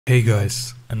Hey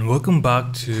guys, and welcome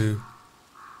back to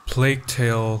Plague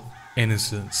Tale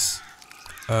Innocence.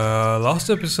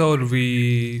 Last episode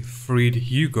we freed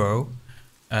Hugo,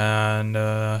 and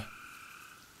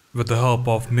with the help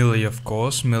of Millie, of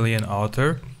course, Millie and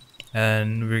Arthur,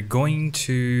 and we're going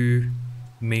to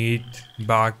meet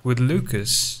back with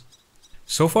Lucas.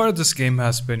 So far, this game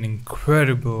has been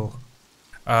incredible.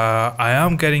 I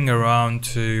am getting around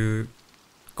to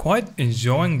quite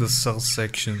enjoying the stealth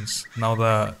sections now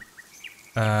that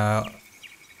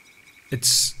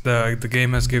it's the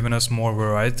game has given us more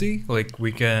variety. Like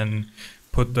we can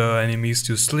put the enemies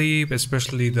to sleep,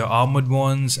 especially the armored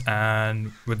ones,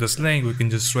 and with the sling we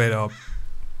can just straight up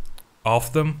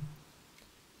off them.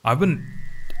 I've been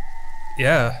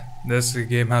this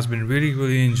game has been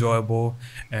really enjoyable,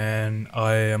 and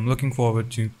I am looking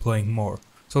forward to playing more.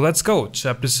 So let's go,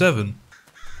 chapter 7.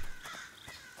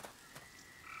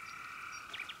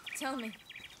 Tell me,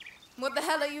 what the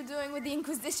hell are you doing with the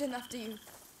Inquisition after you?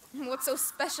 What's so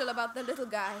special about the little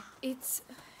guy? It's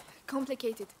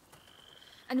complicated.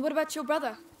 And what about your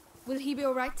brother? Will he be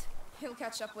alright? He'll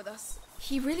catch up with us.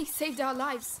 He really saved our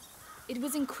lives. It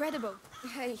was incredible.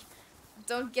 Hey,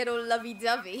 don't get all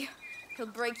lovey-dovey. He'll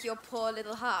break your poor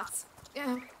little heart.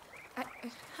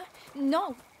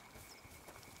 No.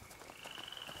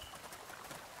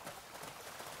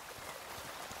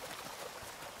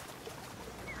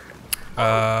 What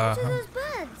are those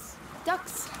birds?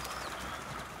 Ducks.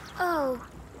 Oh,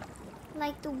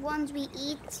 like the ones we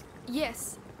eat?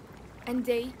 Yes. And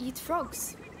they eat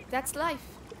frogs. That's life.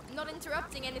 Not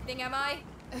interrupting anything, am I?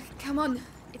 Come on.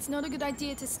 It's not a good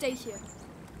idea to stay here.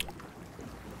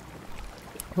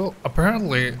 Well,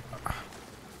 apparently,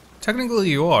 technically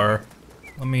you are.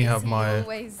 Let me have Is he my...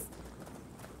 always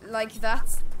like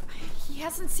that? He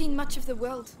hasn't seen much of the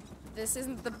world. This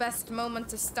isn't the best moment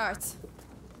to start.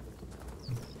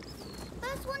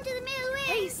 First one to the middle ring.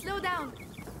 Hey, slow down.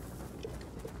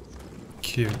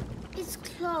 Cute. It's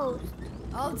closed.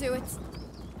 I'll do it.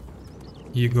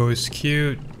 Hugo is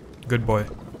cute. Good boy.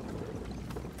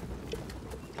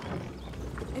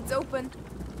 It's open.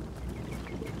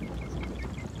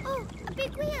 Oh, a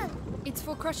big wheel. It's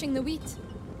for crushing the wheat.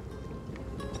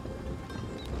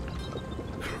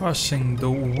 Crushing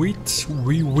the wheat,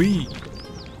 wee.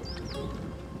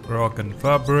 Rock and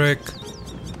fabric.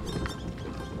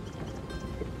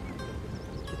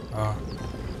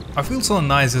 I feel so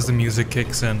nice as the music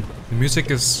kicks in. The music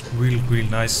is real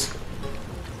nice.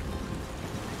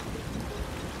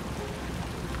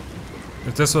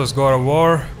 If this was God of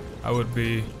War, I would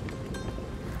be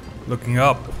looking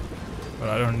up, but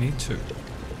I don't need to.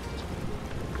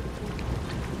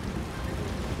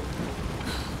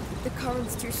 The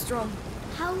current's too strong.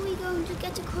 How are we going to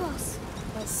get across?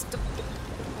 Well, stop.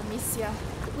 Amicia.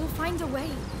 We'll find a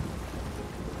way.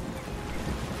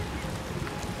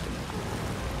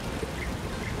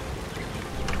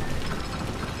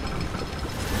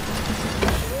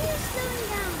 Wheel's slowing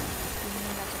down.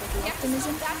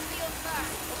 Optimism. That field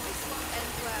first, or this one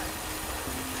elsewhere.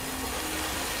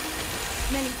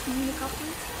 Melly, can you look after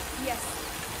it? Yes.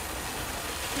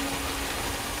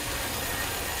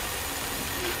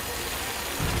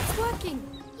 It's working.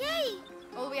 Yay!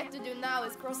 All we have to do now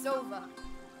is cross over.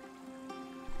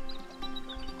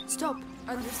 Stop.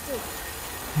 Understood.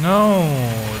 No,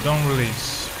 don't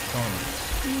release. Don't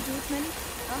release. Can you do it, Melly?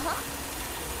 Uh-huh.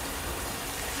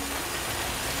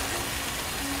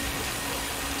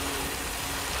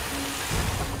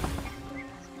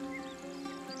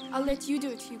 I'll let you do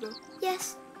it, Hugo.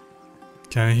 Yes.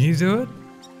 Can he do it?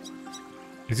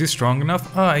 Is he strong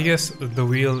enough? Ah, I guess the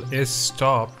wheel is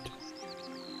stopped.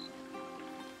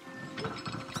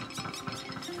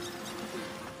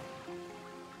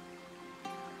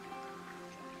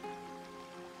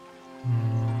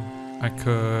 I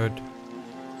could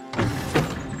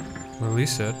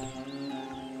release it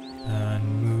and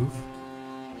move.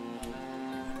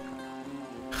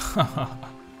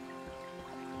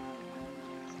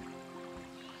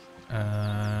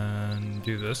 And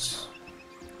do this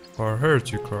for her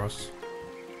to cross.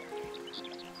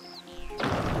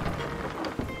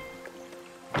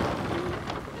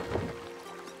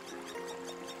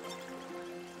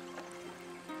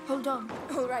 Hold on.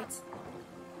 All right.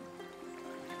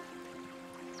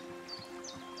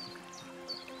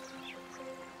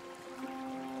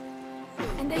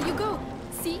 And there you go.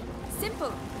 See?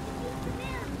 Simple.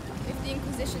 If the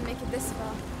Inquisition make it this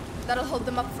far, that'll hold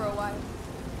them up for a while.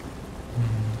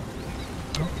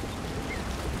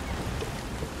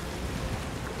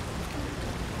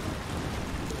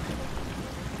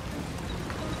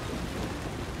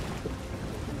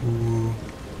 Ooh.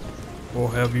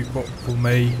 What have you got for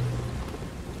me?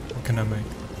 What can I make?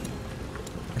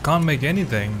 I can't make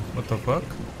anything. What the fuck?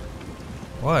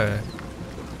 Why?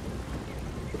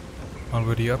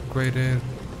 Already upgraded.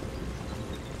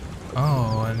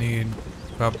 Oh, I need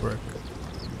fabric.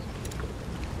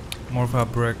 More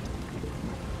fabric.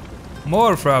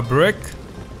 More fabric!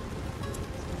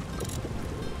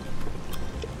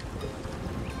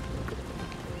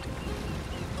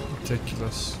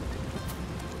 Ridiculous.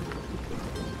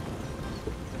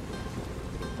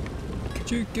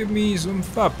 Could you give me some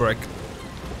fabric?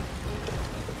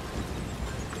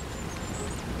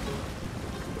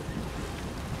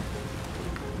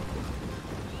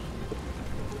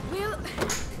 We'll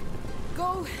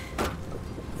go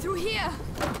through here.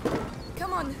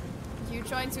 Come on. You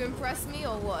trying to impress me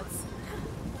or what?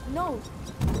 No.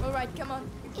 All right, come on.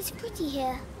 It's pretty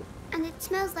here, and it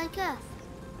smells like earth.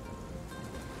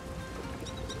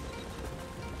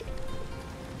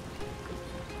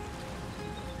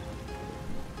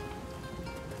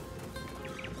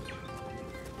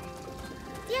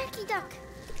 The Aki Duck.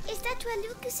 Is that where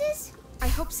Lucas is? I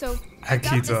hope so. I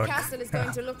doubt this Duck. castle is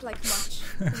going to look like much.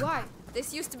 Why?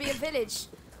 This used to be a village,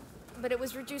 but it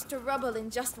was reduced to rubble in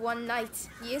just one night,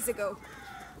 years ago.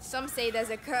 Some say there's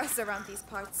a curse around these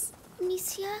parts.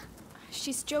 Amicia?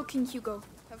 She's joking, Hugo.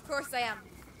 Of course I am.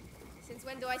 Since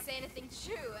when do I say anything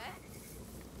true, eh?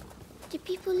 Do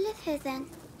people live here then?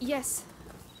 Yes,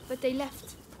 but they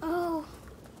left. Oh,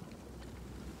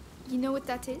 You know what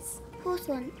that is?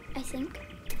 hawthorn, I think.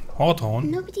 Hawthorn?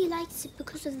 Nobody likes it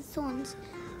because of the thorns,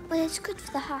 but it's good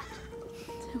for the heart.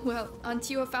 Well, aren't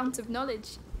you a fount of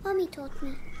knowledge? Mommy taught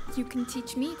me. You can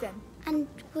teach me then. And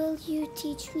will you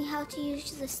teach me how to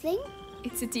use the sling?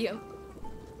 It's a deal.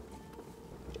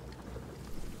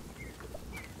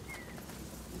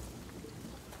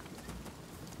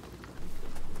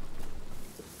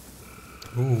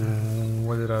 Ooh,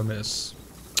 what did I miss?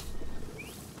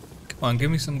 Come on,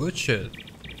 give me some good shit.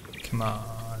 Come on.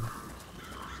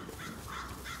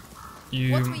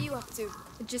 What were you up to?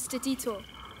 Just a detour.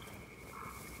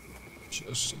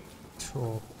 Just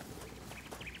talk.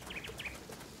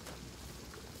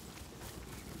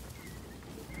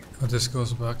 Oh, this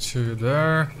goes back to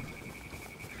there.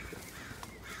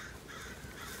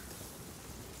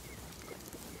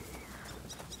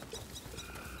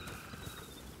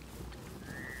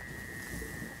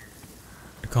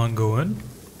 I can't go in.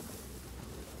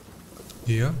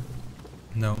 Here?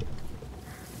 No.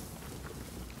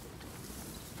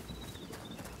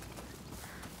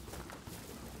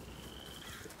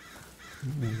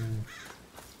 Ooh.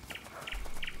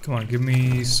 Come on, give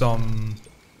me some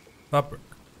fabric.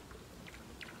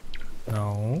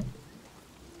 No.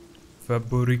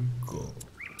 Fabrico.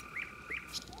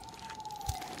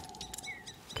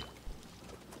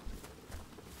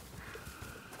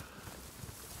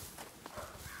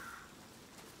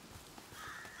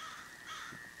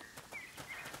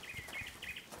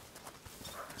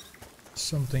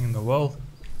 Something in the wall?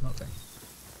 Nothing.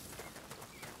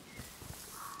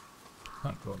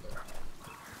 Can't go there.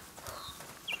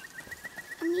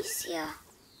 Amicia.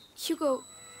 Hugo,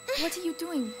 what are you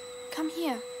doing? Come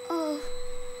here. Oh,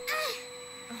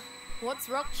 What's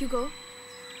wrong? Hugo.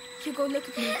 Hugo, look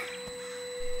at me.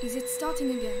 Is it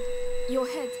starting again? Your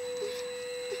head.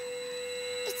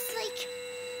 it's like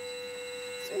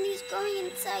somebody's going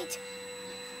inside.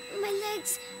 My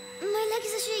legs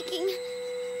are shaking.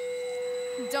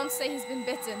 Don't say he's been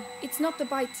bitten. It's not the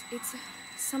bite. It's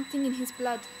something in his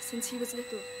blood since he was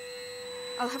little.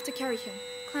 I'll have to carry him.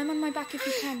 Climb on my back if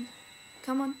you can.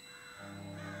 Come on.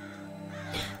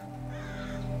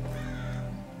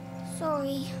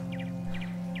 Sorry.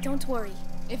 Don't worry.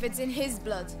 If it's in his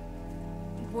blood,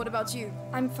 what about you?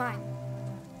 I'm fine.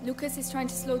 Lucas is trying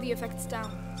to slow the effects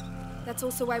down. That's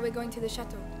also why we're going to the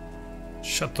chateau.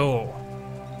 Chateau.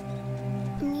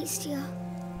 Amicia.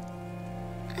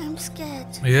 I'm scared.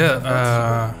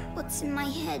 Yeah, What's in my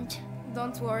head?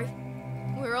 Don't worry.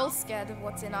 We're all scared of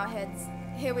what's in our heads.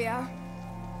 Here we are.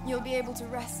 You'll be able to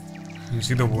rest. you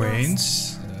see the At last.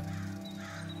 veins?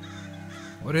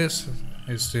 What is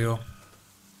his deal?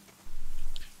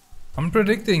 I'm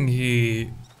predicting he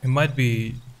might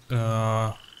be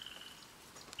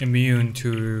immune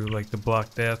to like the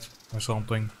Black Death or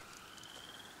something.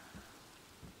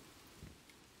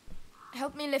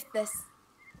 Help me lift this.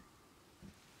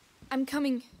 I'm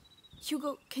coming.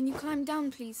 Hugo, can you climb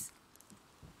down, please?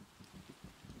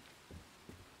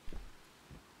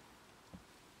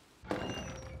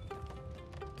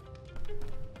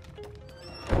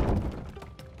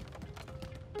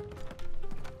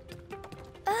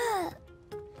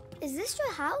 Is this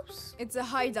your house? It's a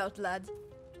hideout, lad.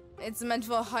 It's meant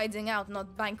for hiding out,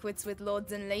 not banquets with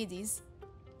lords and ladies.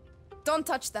 Don't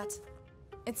touch that.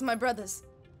 It's my brother's.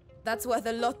 That's worth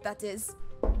a lot, that is.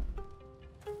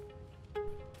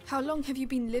 How long have you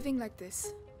been living like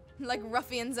this? Like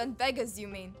ruffians and beggars, you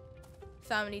mean?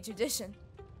 Family tradition.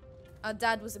 Our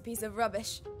dad was a piece of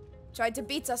rubbish. Tried to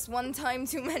beat us one time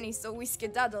too many, so we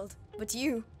skedaddled. But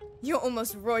you're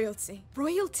almost royalty.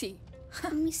 Royalty?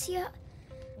 Monsieur,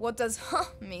 What does huh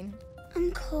mean?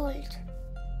 I'm cold.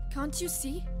 Can't you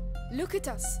see? Look at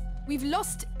us. We've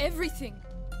lost everything.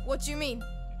 What do you mean?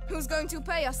 Who's going to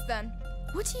pay us then?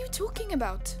 What are you talking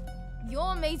about?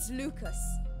 Your mate's Lucas.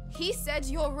 He said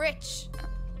you're rich.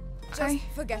 Just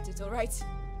forget it, alright?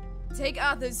 Take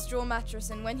Arthur's straw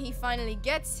mattress, and when he finally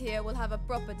gets here, we'll have a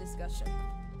proper discussion.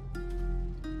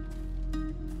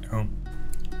 Oh.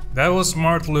 That was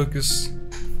smart, Lucas.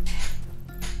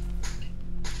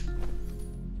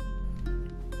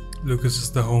 Lucas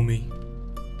is the homie.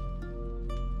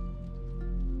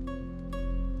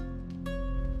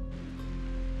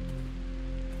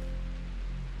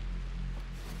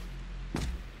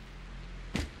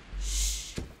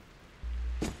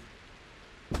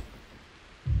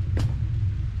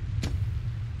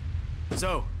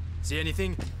 So, see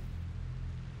anything?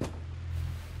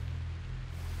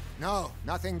 No,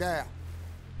 nothing there.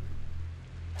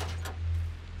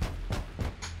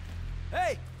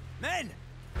 Hey, men!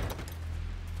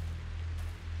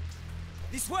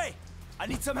 This way! I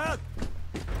need some help!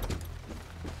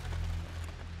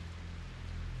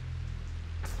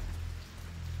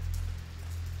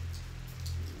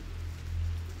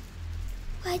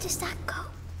 Where does that go?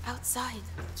 Outside.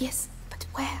 Yes, but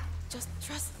where? Just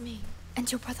trust me. And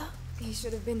your brother? He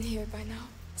should have been here by now.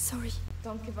 Sorry.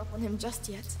 Don't give up on him just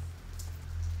yet.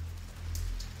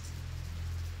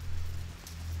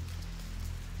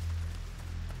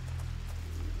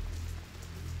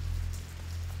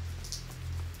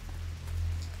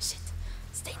 Shit.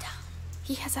 Stay down.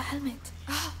 He has a helmet.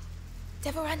 Ah.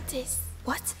 Devorantis.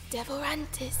 What?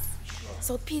 Devorantis.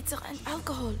 Saltpeter and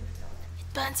alcohol.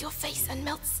 It burns your face and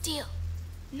melts steel.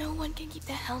 No one can keep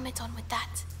their helmet on with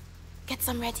that. Get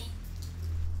some ready.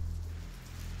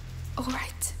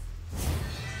 Alright.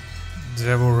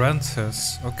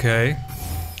 Devorantis, okay.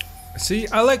 See,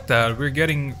 I like that. We're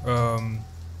getting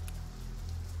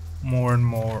more and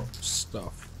more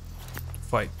stuff.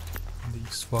 Fight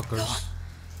these fuckers.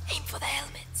 Aim for the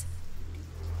helmet.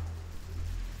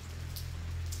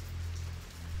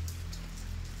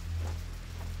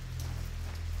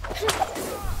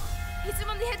 Hit him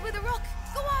on the head with a rock.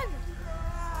 Go on!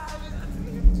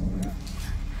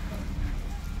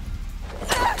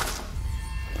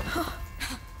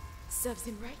 Serves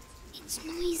him right. It's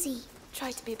noisy.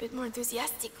 Try to be a bit more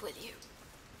enthusiastic, will you?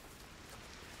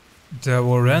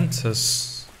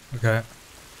 Devorantis, okay.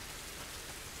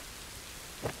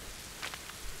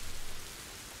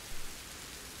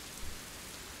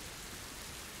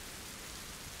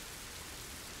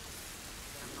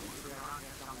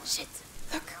 Shit.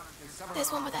 Look.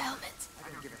 There's one with a helmet.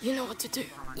 You know what to do.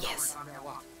 Yes.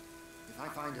 If I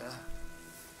find her,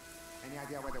 any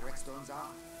idea where the whetstones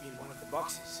are? In one of the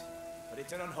boxes. But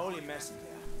it's an unholy mess in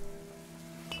there.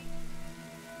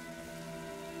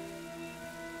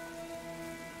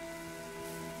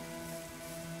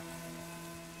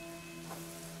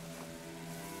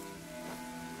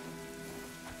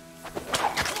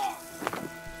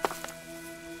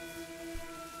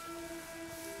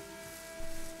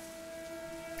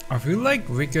 I feel like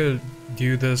we could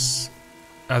do this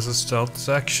as a stealth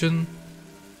section.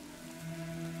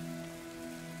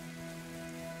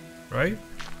 Right?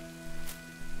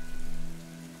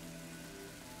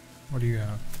 What do you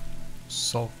have?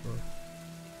 Sulfur.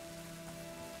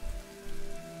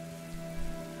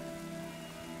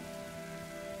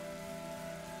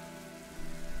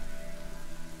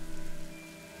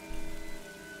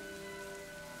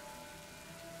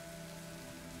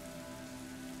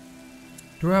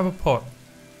 Do I have a pot?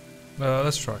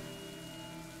 Let's try.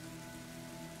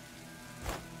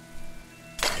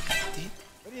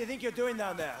 What do you think you're doing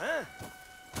down there, huh?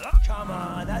 Come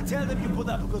on, I'll tell them you put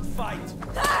up a good fight.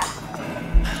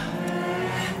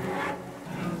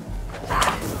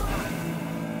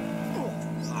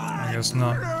 I guess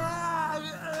not.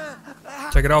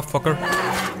 Take it off, fucker.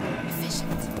 Efficient.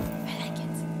 I like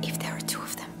it. If there are two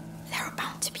of them, there are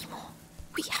bound to be more.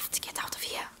 We have to get out of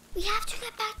here. We have to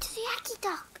get back to the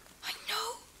aqueduct. I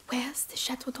know. Where's the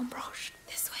Chateau d'Ombrage?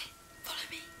 This way. Follow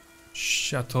me.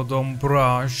 Chateau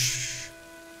d'Ombrage.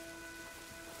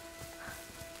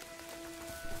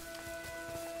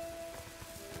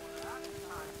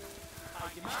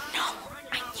 No,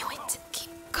 I knew it.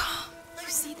 Keep calm. You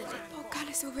see the dead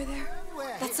portcullis over there?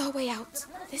 That's our way out.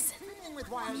 Listen,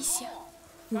 Amicia,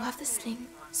 you have the sling,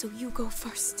 so you go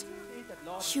first.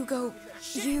 Hugo,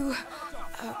 you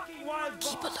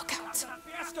keep a lookout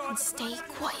and stay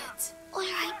quiet. All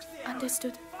right.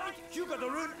 Understood. Hugo the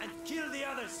Rune and kill the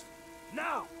others.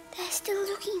 Now! They're still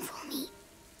looking for me.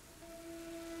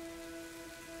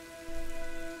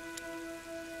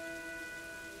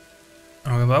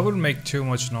 Oh, that would make too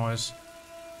much noise.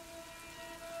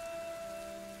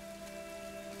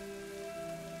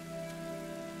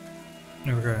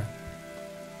 Okay.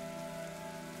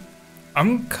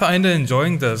 I'm kinda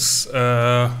enjoying this.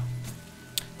 The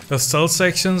stealth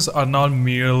sections are not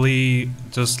merely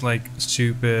just like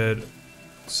stupid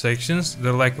sections,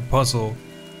 they're like a puzzle.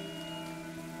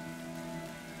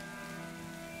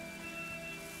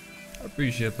 I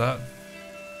appreciate that.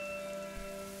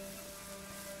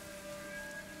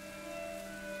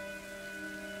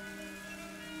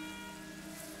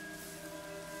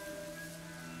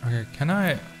 Okay, can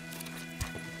I...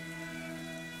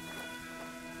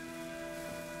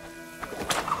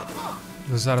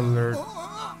 Does that alert?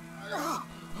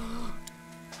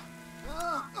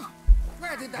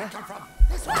 Where did that come from?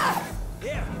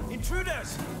 Here,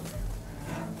 intruders!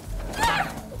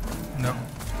 No.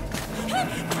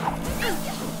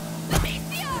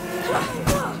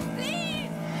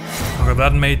 Okay,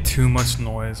 that made too much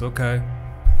noise, okay.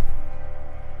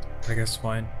 I guess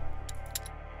fine.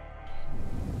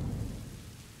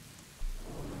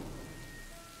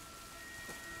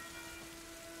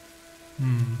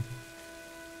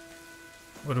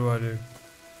 What do I do?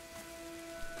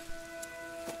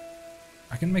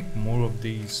 I can make more of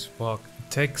these. Fuck. It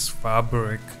takes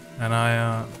fabric. And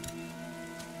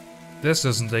this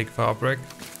doesn't take fabric.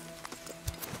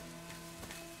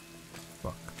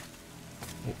 Fuck.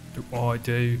 What do I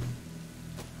do?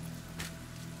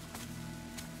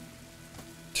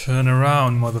 Turn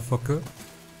around, motherfucker.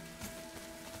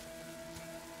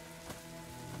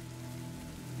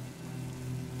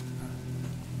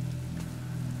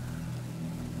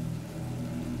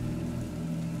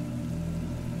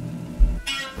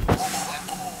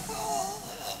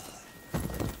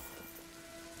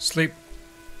 Sleep.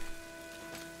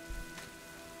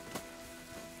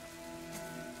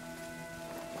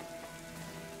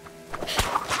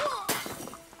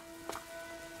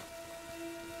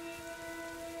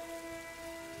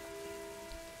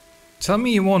 Tell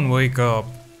me you won't wake up.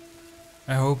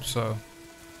 I hope so.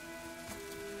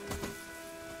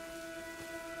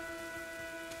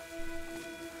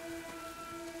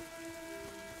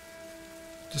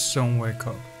 Just don't wake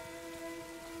up.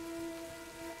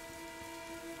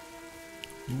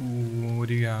 Ooh, what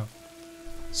do you have?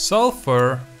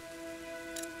 Sulfur?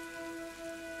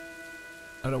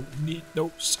 I don't need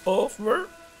no sulfur.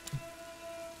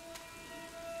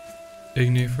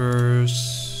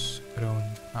 Igniferous. I don't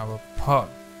have a pot.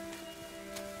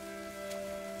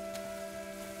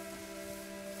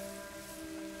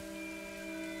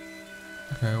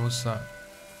 Okay, what's that?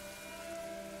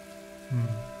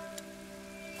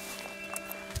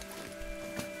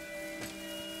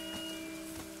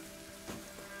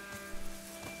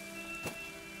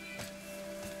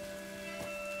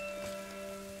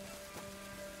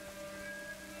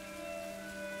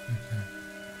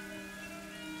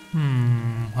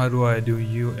 How do I do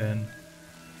you in?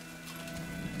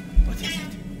 What is it?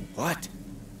 What?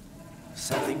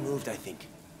 Something moved, I think.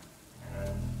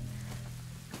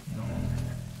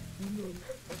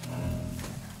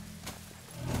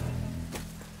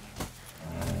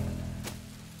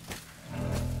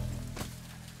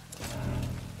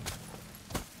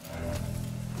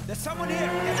 There's someone here!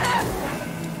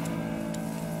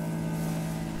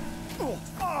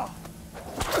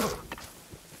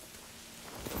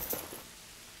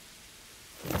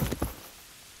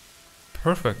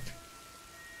 Perfect.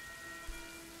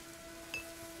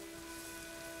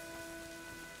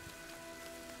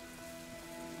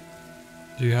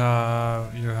 You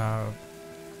have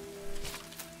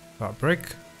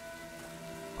fabric.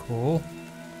 Cool.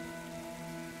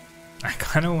 I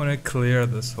kind of want to clear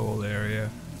this whole area.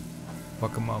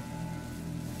 Fuck them up.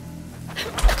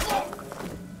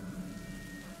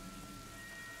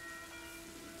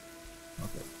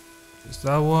 Okay. Is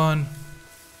that one?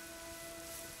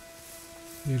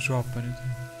 You drop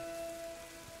anything?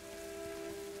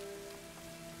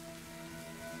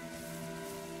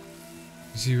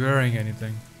 Is he wearing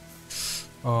anything?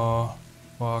 Oh,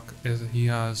 fuck! He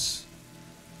has.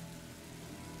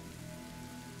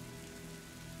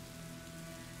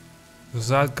 Does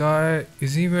that guy?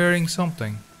 Is he wearing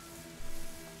something?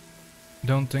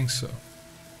 Don't think so.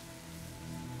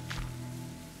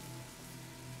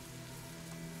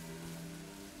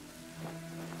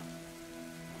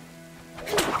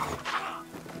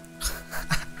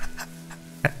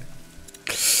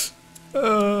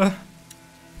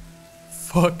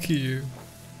 Fuck you.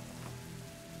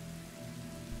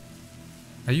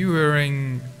 Are you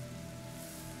wearing...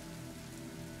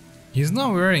 He's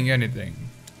not wearing anything.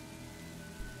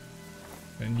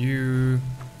 And you...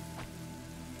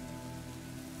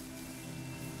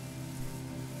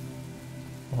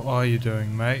 What are you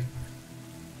doing, mate?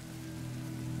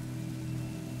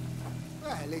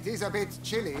 Well, it is a bit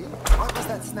chilly. What was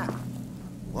that snap?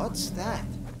 What's that?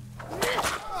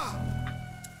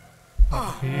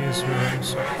 He is wearing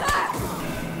something.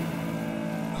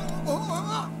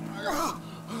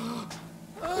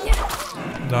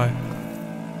 Die.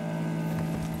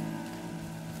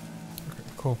 Okay,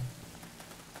 cool.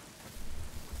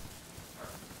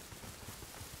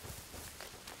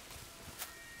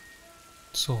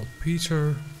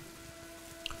 Saltpeter.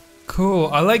 Cool.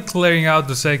 I like clearing out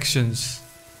the sections.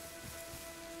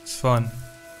 It's fun.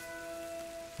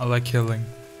 I like killing.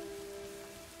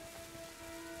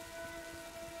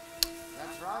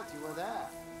 That's right, you were there.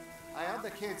 I heard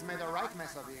the kids made a right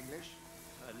mess of the English.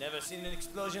 I've never seen an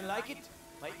explosion like it.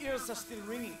 My ears are still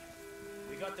ringing.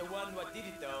 We got the one what did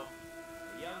it though.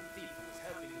 A young thief who was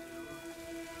helping to...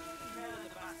 He held the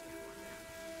basket for them.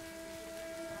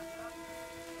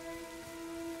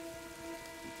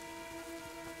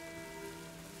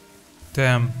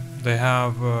 Damn, they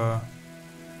have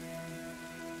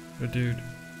the dude.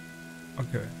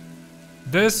 Okay.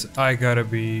 This I gotta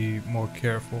be more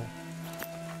careful.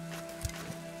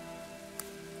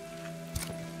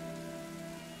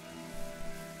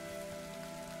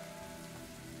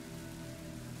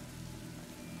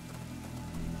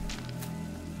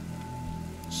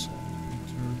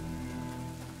 Saltpeter.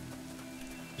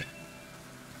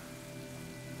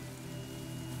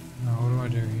 Now what do I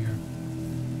do here?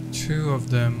 Two of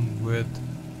them with...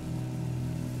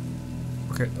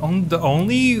 Okay, the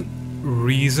only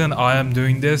reason I am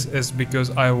doing this is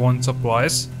because I want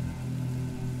supplies.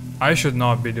 I should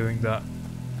not be doing that.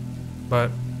 But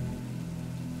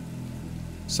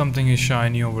something is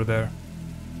shiny over there.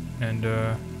 And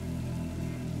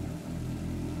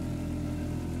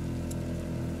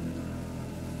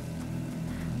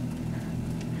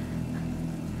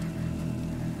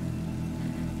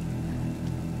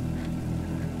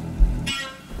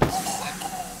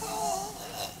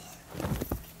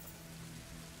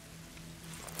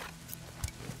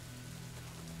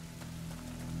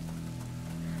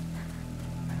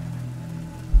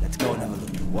Let's go and have a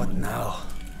look. What now?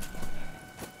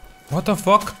 what the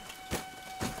fuck?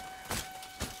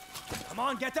 Come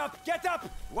on, get up! Get up!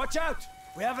 Watch out!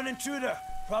 We have an intruder,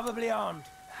 probably armed.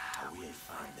 We'll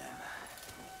find them.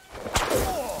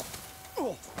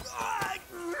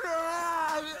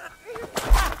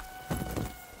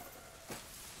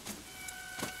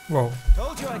 Whoa.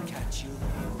 Told you I'd catch you.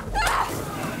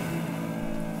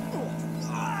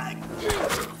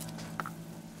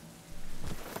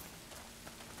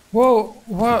 Whoa,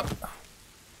 what?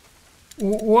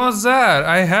 What's that?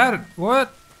 I had it.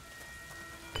 What?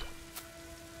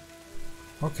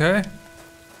 Okay.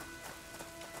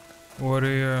 What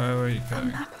are you A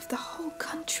getting? map of the whole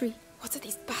country. What are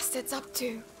these bastards up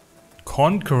to?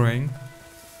 Conquering?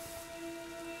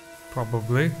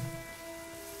 Probably.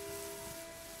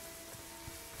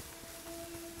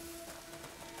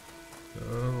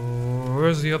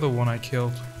 Where's the other one I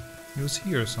killed? He was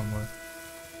here somewhere.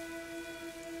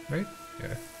 Right?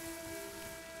 Yeah.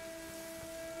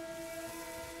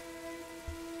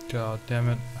 God damn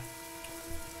it.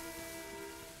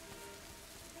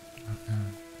 Okay.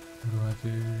 What do I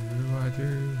do? What do I do?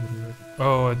 What do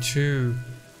I do? Oh,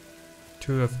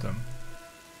 two of them.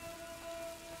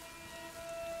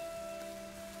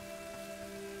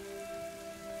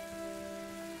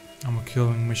 I'm a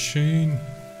killing machine.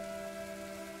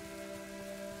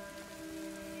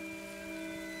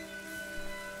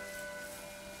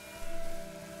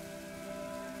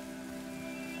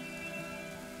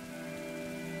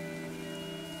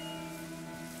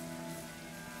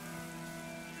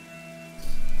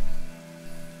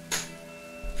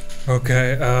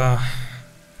 Okay,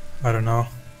 I don't know.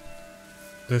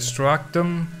 Distract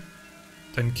them,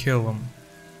 then kill them.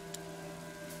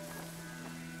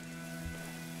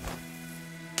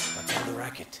 What's on the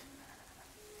racket?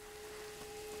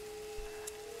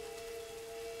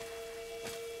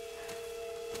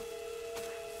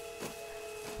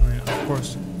 I mean, of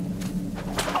course.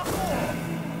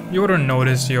 You wouldn't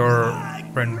notice your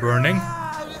friend burning.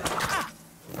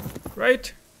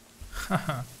 Right?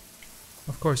 Haha.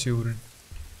 Of course you wouldn't.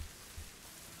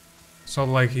 It's not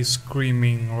like he's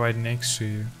screaming right next to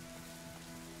you.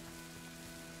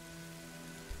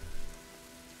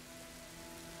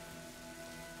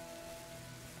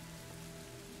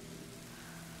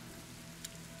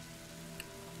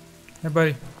 Hey,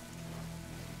 buddy.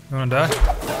 You wanna die?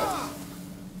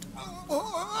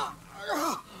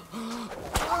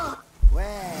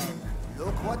 Well,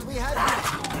 look what we have.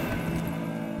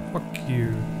 Fuck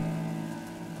you.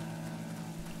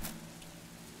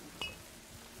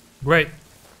 Great.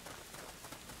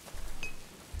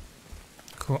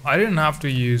 Cool. I didn't have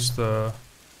to use the...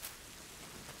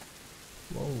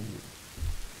 Whoa.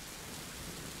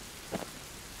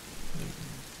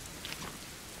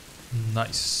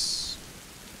 Nice.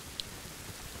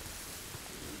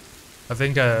 I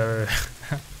think I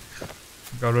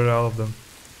got rid of all of them.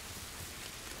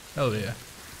 Hell yeah.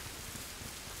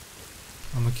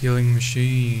 I'm a killing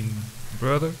machine,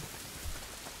 brother.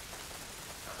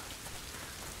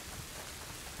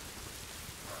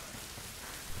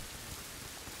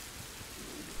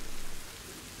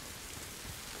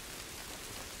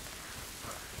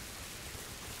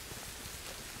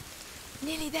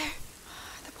 Nearly there.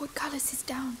 The portcullis is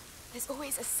down. There's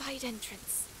always a side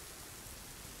entrance.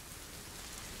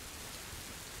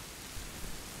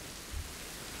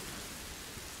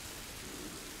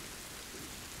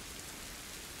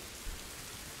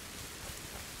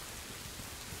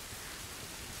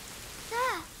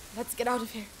 There. Let's get out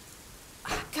of here.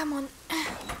 Come on.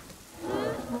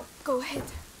 Go ahead.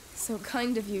 So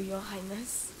kind of you, Your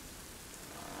Highness.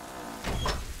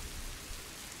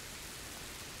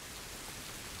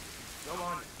 Come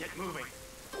on, get moving.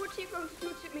 What are you going to do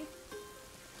to me?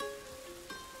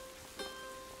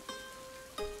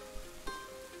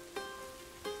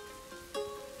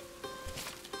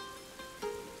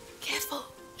 Careful.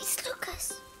 It's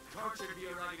Lucas. Guard should be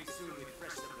arriving soon with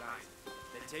fresh supplies.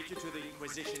 Then take you to the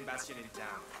Inquisition Bastion in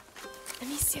town.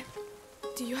 Amicia,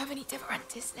 do you have any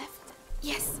Devorantis left?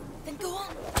 Yes. Then go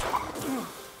on.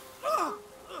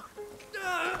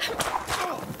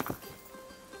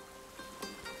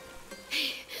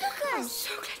 I'm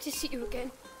so glad to see you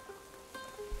again.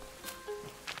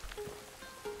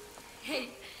 Hey,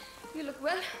 you look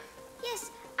well. Yes,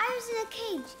 I was in a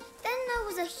cage. Then there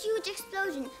was a huge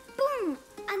explosion. Boom!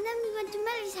 And then we went to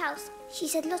Melly's house. She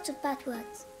said lots of bad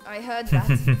words. I heard that.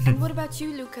 And what about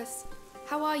you, Lucas?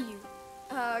 How are you?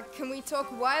 Can we talk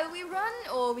while we run?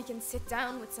 Or we can sit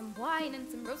down with some wine and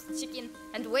some roast chicken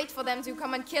and wait for them to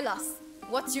come and kill us?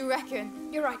 What do you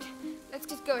reckon? You're right. Let's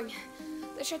get going.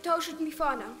 The chateau shouldn't be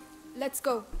far now. Let's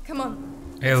go. Come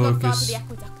on. Hey, Let's not far to Lucas. the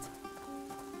aqueduct.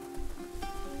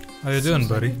 How you doing, Seems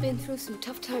like buddy? we've been through some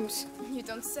tough times. You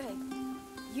don't say.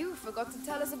 You forgot to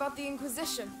tell us about the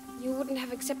Inquisition. You wouldn't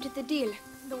have accepted the deal.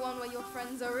 The one where your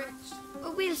friends are rich.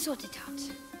 We'll sort it out.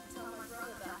 Tell my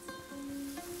brother that.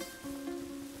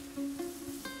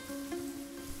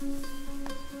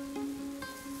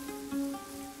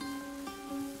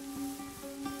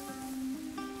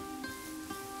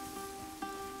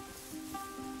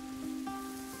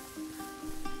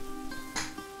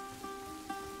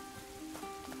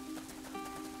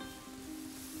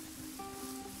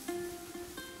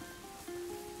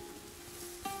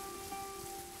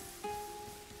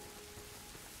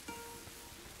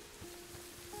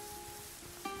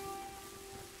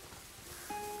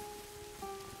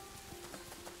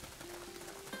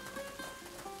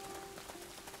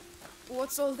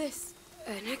 What's all this?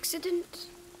 An accident?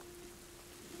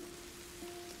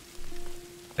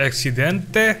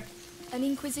 Accidente? An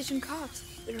Inquisition cart.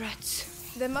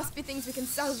 Rats. There must be things we can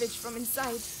salvage from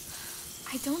inside.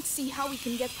 I don't see how we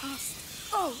can get past.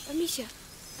 Oh, Amicia,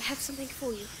 I have something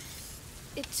for you.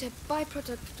 It's a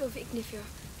byproduct of Ignifera,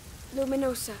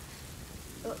 Luminosa.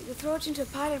 You throw it into a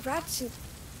pile of rats and...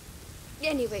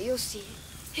 Anyway, you'll see.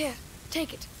 Here,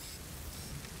 take it.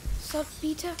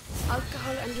 Saltpeter,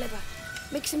 alcohol and leather.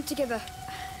 Mix them together.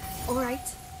 All right.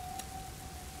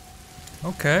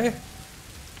 Okay.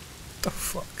 The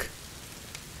fuck?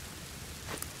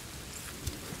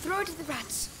 Throw it at the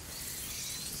rats.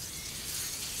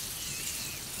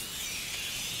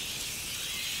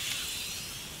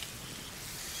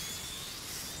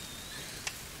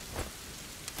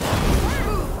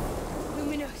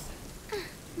 Luminosa.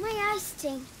 My eyes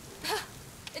sting.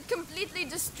 It completely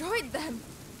destroyed them.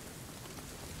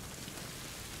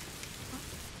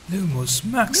 Lumos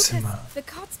Maxima. Lucas, the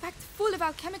cart's packed full of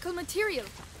alchemical material.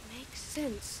 Makes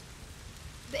sense.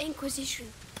 The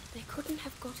Inquisition. They couldn't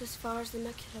have got as far as the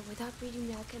macula without reading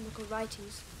the alchemical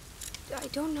writings. I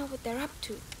don't know what they're up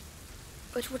to.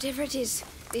 But whatever it is,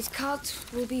 these cards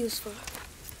will be useful.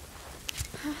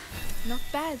 Not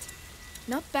bad.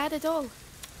 Not bad at all.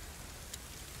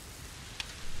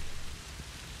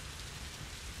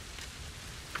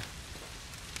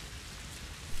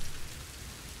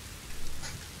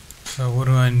 So what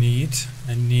do I need?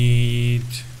 I need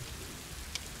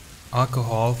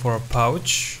alcohol for a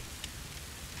pouch.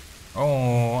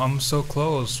 Oh, I'm so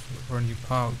close for a new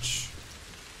pouch.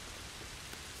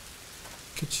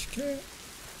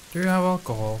 Do you have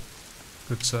alcohol,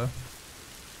 good sir?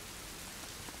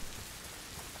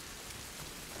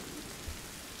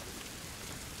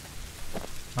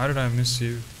 How did I miss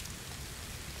you?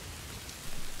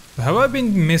 Have I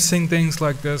been missing things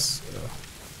like this?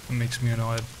 It makes me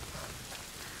annoyed.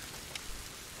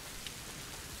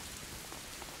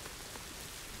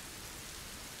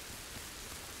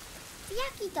 The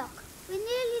Yaki dock. We're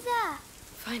nearly there.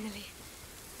 Finally.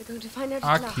 We're going to find out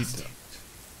at last. Akita.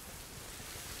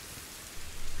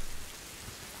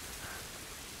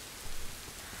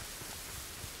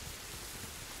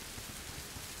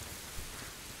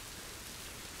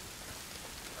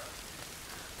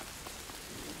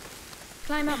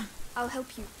 Climb up. I'll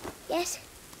help you. Yes.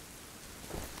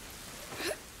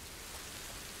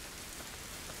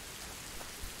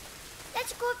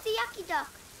 Let's go up the Yaki dock.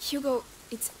 Hugo,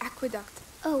 it's aqueduct.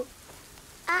 Oh,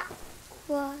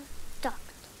 aqueduct.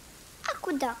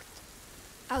 Aqueduct.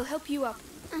 I'll help you up.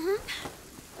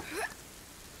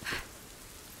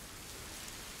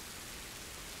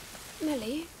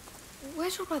 Melly,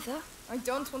 where's your brother? I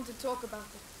don't want to talk about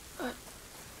it.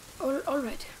 All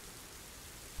right.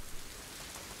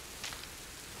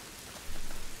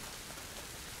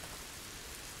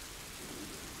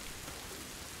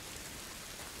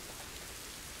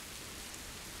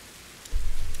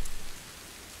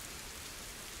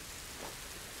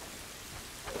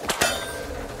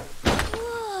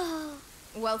 Whoa.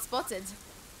 Well spotted.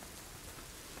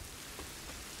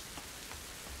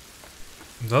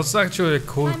 That's actually a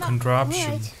cool Climb up.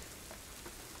 contraption. Right.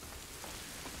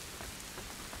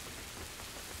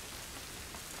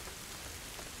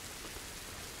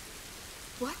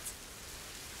 What?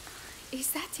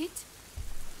 Is that it?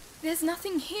 There's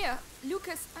nothing here.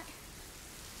 Lucas,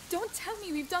 don't tell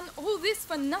me we've done all this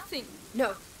for nothing.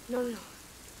 No.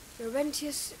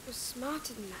 Laurentius was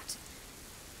smarter than that.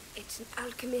 It's an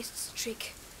alchemist's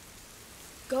trick.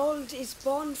 Gold is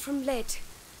born from lead.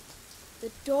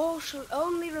 The door shall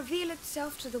only reveal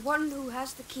itself to the one who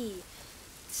has the key.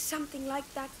 Something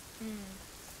like that.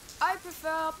 I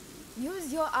prefer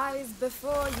use your eyes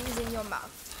before using your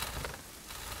mouth.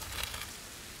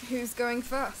 Who's going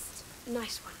first?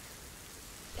 Nice one.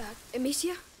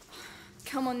 Amicia?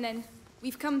 Come on then.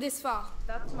 We've come this far.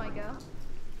 That's my girl.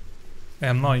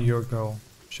 I'm not your girl.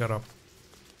 Shut up.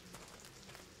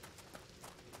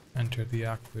 Enter the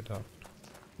aqueduct.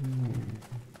 Ooh.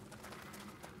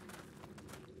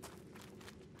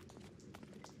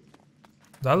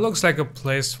 That looks like a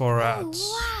place for rats.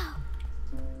 Wow.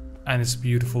 And it's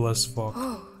beautiful as fuck.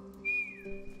 Oh,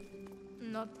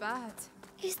 Not bad.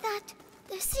 Is that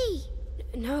the sea?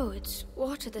 no, it's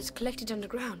water that's collected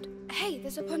underground. Hey,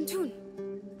 there's a pontoon.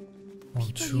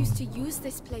 People used to use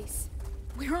this place.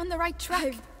 We're on the right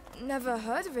track. I've never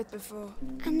heard of it before.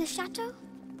 And the chateau?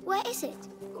 Where is it?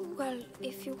 Well,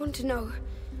 if you want to know,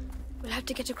 we'll have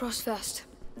to get across first.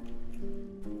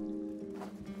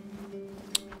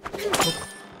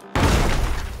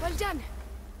 Well done.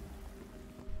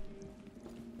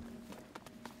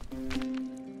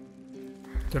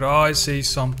 Did I see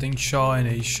something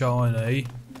shiny, shiny?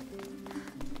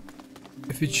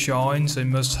 If it shines, I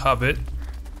must have it.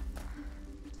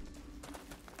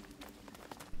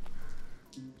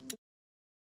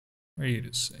 Wait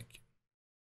a second.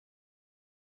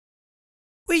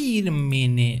 Wait a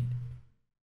minute.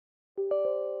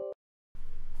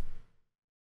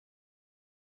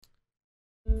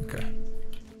 Okay.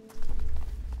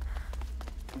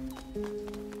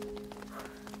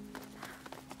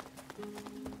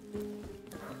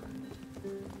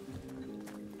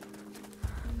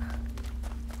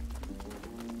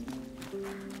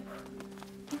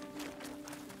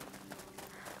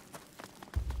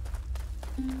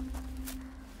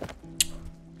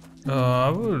 I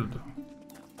would.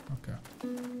 Okay.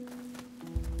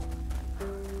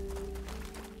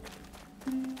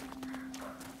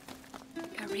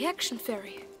 A reaction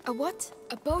ferry. A what?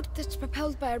 A boat that's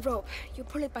propelled by a rope. You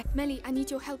pull it by... Melly, I need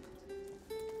your help.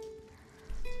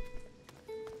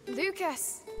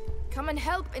 Lucas, come and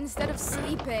help instead of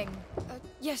sleeping.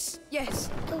 Yes.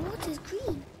 The water's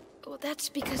green. Well, that's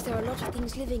because there are a lot of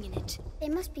things living in it. They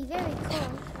must be very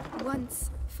cold. Once,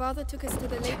 Father took us to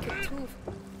the lake at Tuve,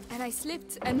 and I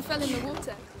slipped and fell in the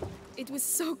water. It was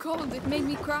so cold, it made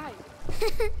me cry.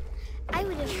 I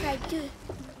would have cried too.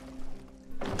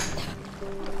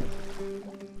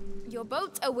 Your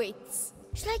boat awaits.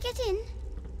 Shall I get in?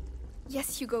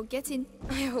 Yes, Hugo, get in.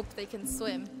 I hope they can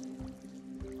swim.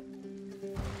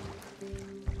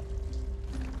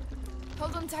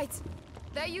 Hold on tight.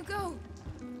 There you go.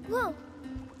 Whoa.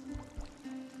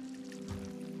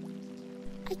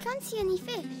 I can't see any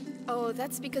fish. Oh,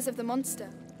 that's because of the monster.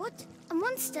 What? A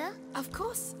monster? Of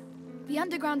course. The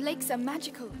underground lakes are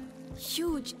magical.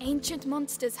 Huge, ancient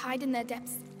monsters hide in their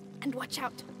depths. And watch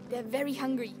out, they're very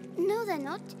hungry. No, they're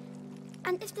not.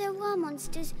 And if there were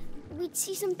monsters, we'd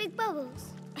see some big bubbles.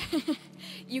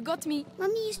 You got me.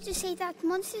 Mummy used to say that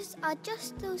monsters are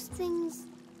just those things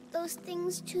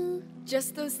too.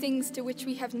 Just those things to which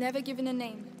we have never given a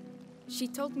name. She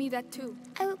told me that too.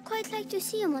 I would quite like to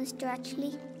see a monster,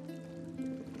 actually.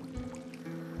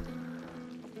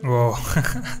 Whoa.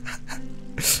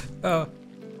 Oh,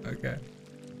 okay.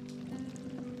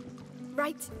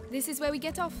 Right, this is where we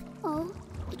get off. Oh,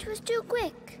 it was too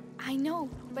quick. I know,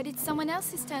 but it's someone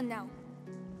else's turn now.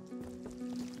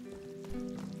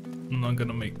 I'm not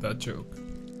gonna make that joke.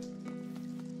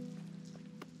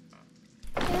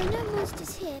 There are no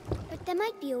monsters here, but there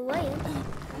might be a whale.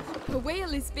 A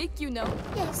whale is big, you know.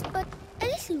 Yes, but a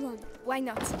little one. Why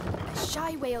not? A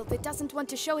shy whale that doesn't want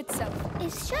to show itself.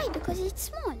 It's shy because it's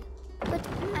small, but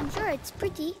I'm sure it's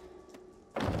pretty.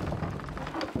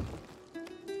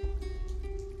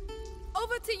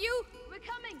 Over to you! We're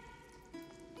coming!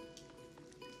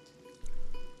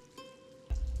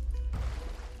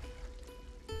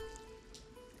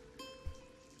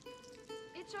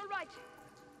 It's all right.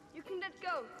 You can let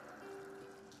go.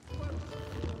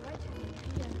 Right?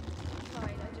 Yeah.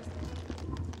 Fine, I just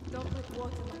don't like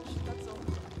water much, that's all.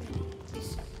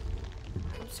 Listen,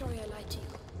 I'm sorry I lied to you.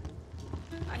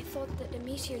 I thought that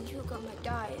Amicia and Hugo might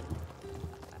die.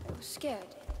 I was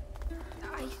scared.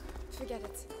 Forget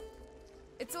it.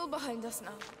 It's all behind us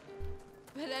now.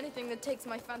 But anything that takes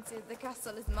my fancy at the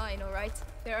castle is mine, alright?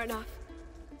 Fair enough.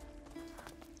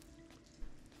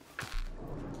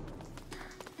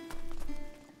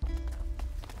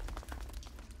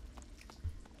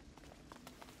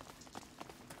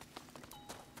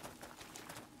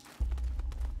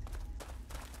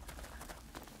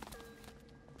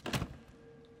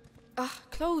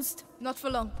 Closed. Not for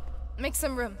long. Make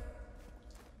some room.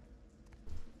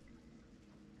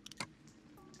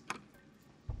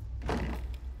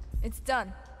 It's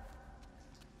done.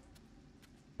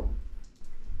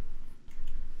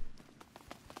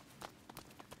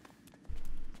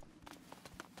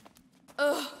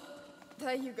 Ugh.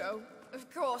 There you go.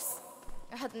 Of course.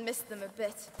 I hadn't missed them a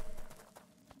bit.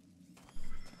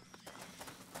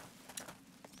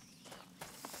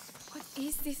 What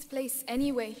is this place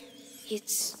anyway? It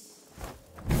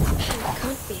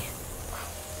can't be.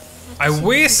 I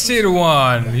wasted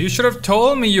one! You should have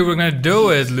told me you were gonna do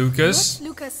it, Lucas. What,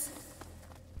 Lucas?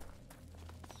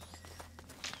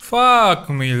 Fuck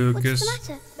me, What's Lucas. the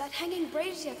matter? That hanging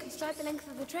brazier can slide the length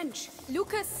of the trench.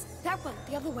 Lucas! That one,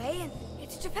 the other way, and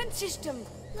it's a defense system.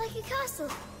 Like a castle.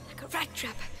 Like a rat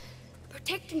trap.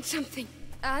 Protecting something.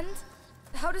 And?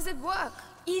 How does it work?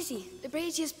 Easy. The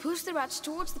braziers push the rats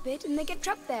towards the pit and they get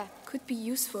trapped there. Could be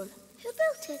useful. Who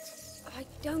built it? I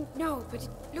don't know, but it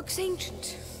looks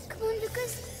ancient. Come on,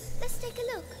 Lucas. Let's take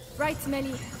a look. Right,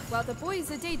 Melly. While the boys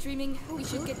are daydreaming, we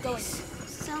should get going.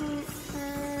 Some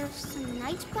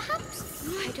knights, perhaps?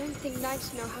 I don't think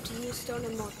knights know how to use stone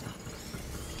and mortar.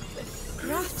 But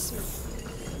craftsmen.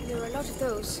 There are a lot of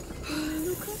those.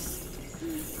 Lucas?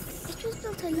 It was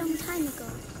built a long time ago.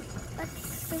 But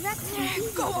the rats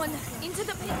have Go on! Into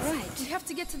the pit! Right. We have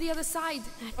to get to the other side.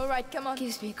 Alright, come on.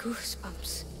 Gives me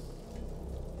goosebumps.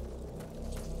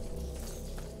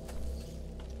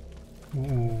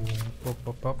 Ooh, pop,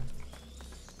 pop, pop.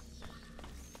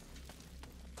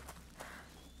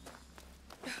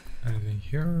 Anything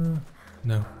here?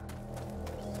 No.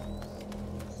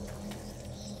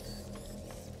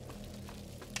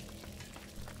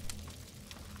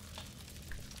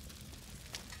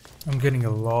 I'm getting a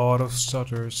lot of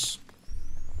stutters.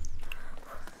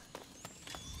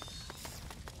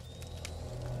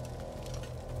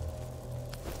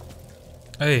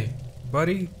 Hey,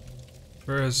 buddy.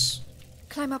 Where's...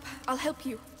 Climb up. I'll help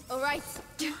you. Alright.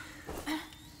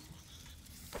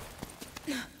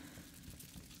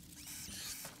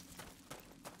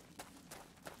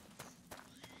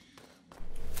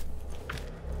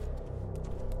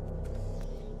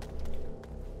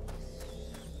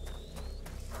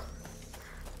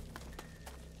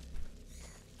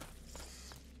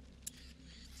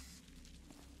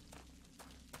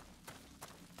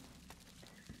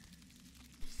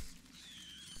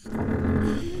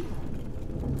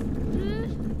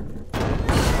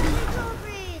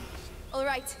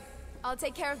 Alright. I'll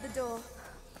take care of the door.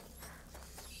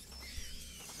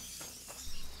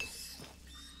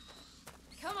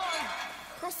 Come on!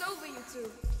 Cross over, you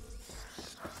two.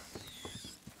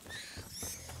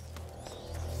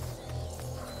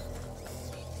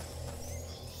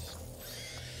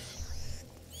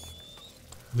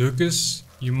 Lucas,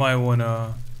 you might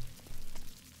wanna...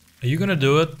 Are you gonna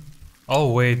do it?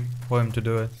 I'll wait for him to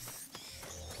do it.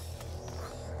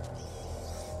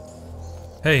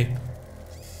 Hey.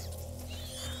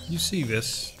 You see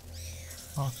this?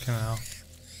 Fucking hell.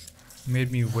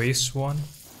 Made me waste one.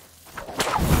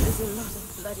 There's a lot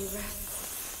of bloody rats.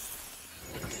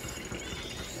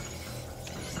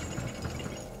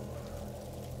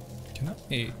 Can I?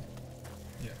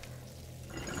 Yeah.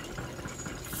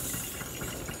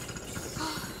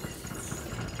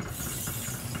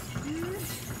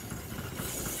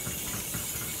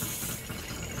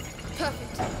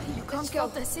 Perfect. You can't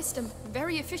fault their system.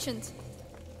 Very efficient.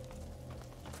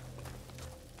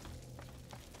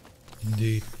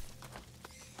 Indeed.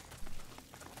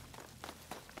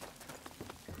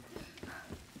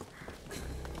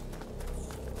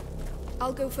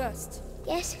 I'll go first.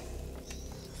 Yes.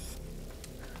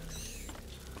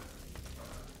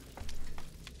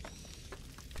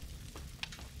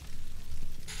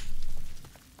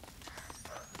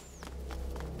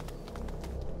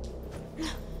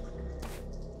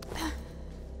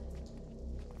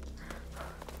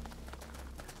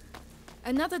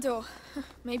 Another door.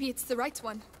 Maybe it's the right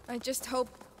one. I just hope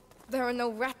there are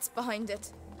no rats behind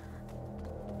it.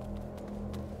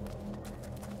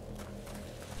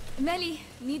 Melly,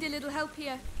 need a little help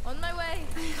here. On my way.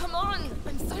 Come on.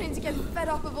 I'm starting to get fed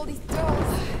up of all these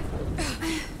doors.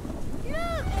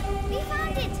 Look! We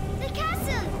found it! The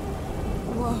castle!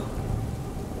 Whoa.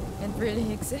 It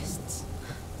really exists.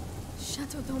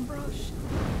 Chateau d'Ambrage.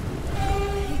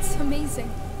 It's amazing.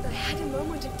 I had a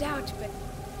moment of doubt, but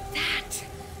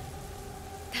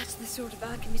that's the sort of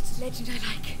alchemist's legend I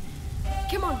like.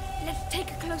 Come on, let's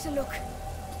take a closer look.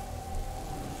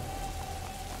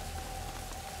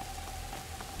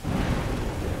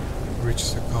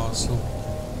 Reach the castle.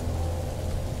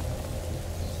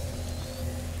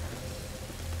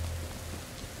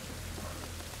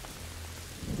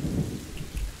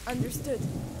 Understood.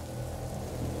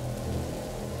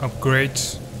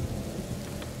 Upgrades.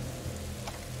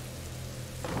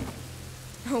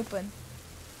 Open.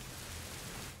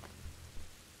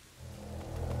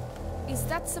 Is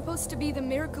that supposed to be the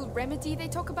miracle remedy they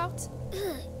talk about?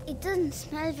 Ugh, it doesn't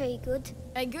smell very good.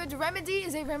 A good remedy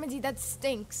is a remedy that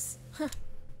stinks.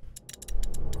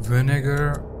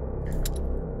 Vinegar.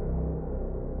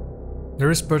 There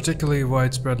is particularly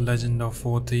widespread legend of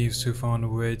 4 thieves who found a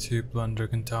way to plunder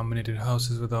contaminated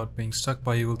houses without being struck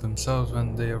by evil themselves.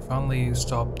 When they are finally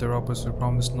stopped, the robbers were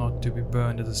promised not to be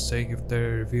burned at the stake if they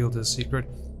revealed their secret.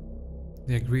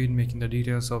 They agreed, making the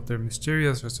details of their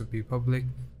mysterious recipe public,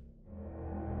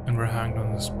 and were hanged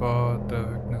on the spot. The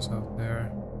correctness of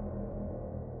their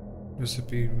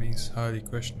recipe remains highly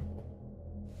questionable.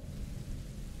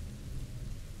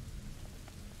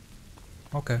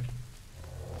 Okay.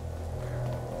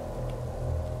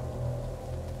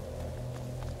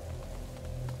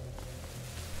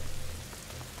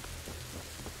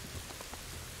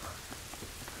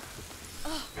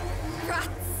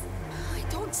 Rats!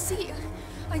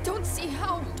 I don't see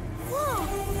how. Whoa!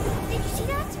 Did you see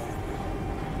that?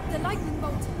 The lightning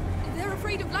bolt. They're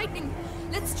afraid of lightning.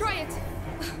 Let's try it.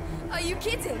 Are you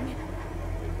kidding?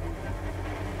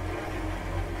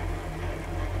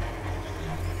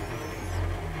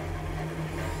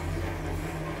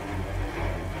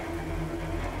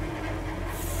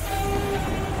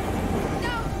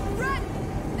 No! Run!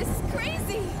 This is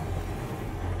crazy!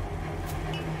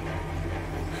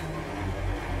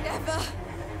 Never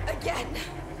again.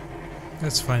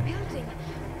 That's fine. Building.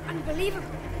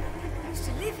 Unbelievable. I used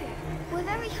to live here. We're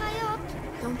very high up.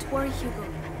 Don't worry, Hugo.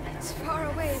 It's far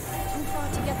away. Too far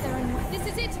to get there anyway. This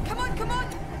is it! Come on, come on!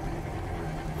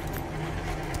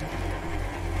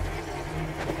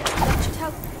 That should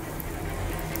help.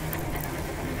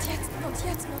 Not yet, not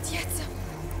yet, not yet.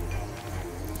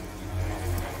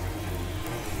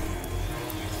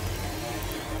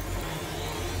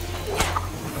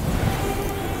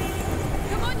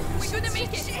 Come on, we're gonna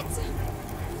make it! Shit.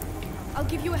 I'll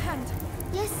give you a hand.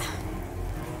 Yes.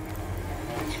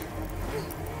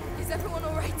 Is everyone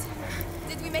alright?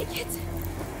 Did we make it?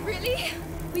 Really?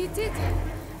 We did.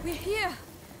 We're here.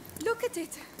 Look at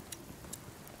it.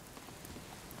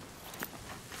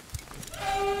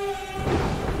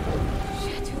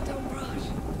 Chateau d'Ambrage.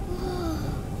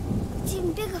 Whoa. It's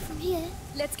even bigger from here.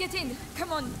 Let's get in.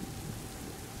 Come on.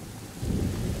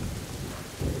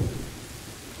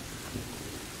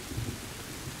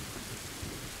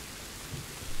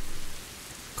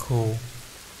 Cool.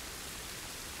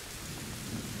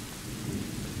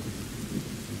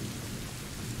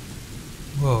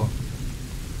 Whoa.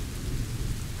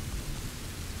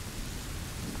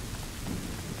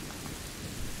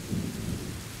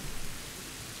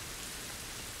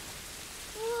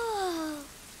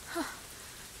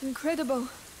 incredible.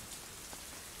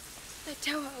 That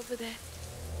tower over there.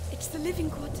 It's the living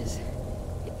quarters.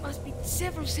 It must be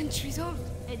several centuries old.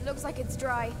 It looks like it's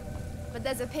dry, but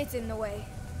there's a pit in the way.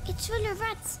 It's full of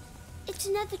rats. It's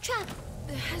another trap.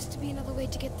 There has to be another way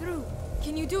to get through.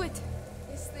 Can you do it?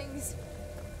 This thing's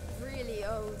really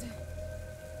old.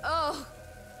 Oh,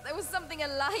 there was something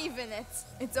alive in it.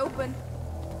 It's open.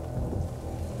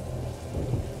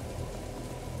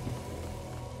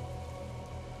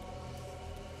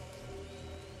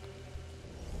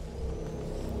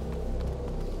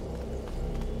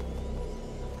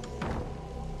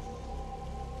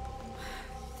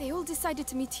 They all decided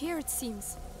to meet here, it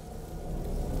seems.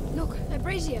 Look, a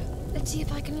brazier. Let's see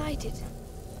if I can light it.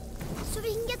 So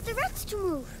we can get the rats to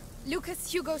move.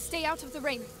 Lucas, Hugo, stay out of the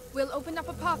rain. We'll open up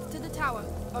a path to the tower.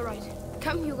 All right.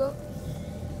 Come, Hugo.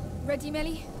 Ready,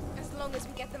 Melly? As long as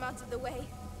we get them out of the way.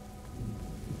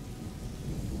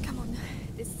 Come on.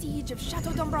 The siege of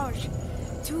Chateau d'Ombrage.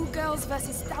 2 girls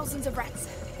versus thousands of rats.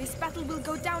 This battle will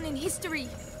go down in history.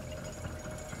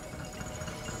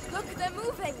 Look, they're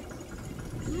moving.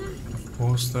 Of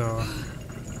course there are.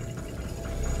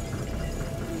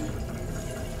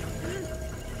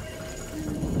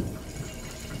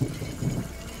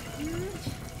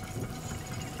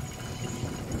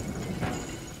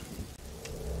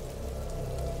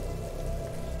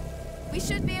 We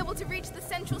should be able to reach the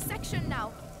central section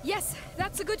now. Yes,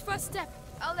 that's a good first step.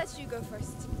 I'll let you go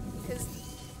first, because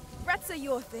rats are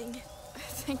your thing.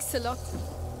 Thanks a lot.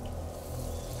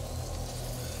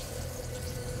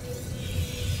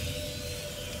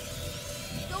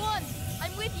 Go on,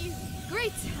 I'm with you.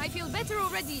 Great, I feel better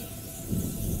already.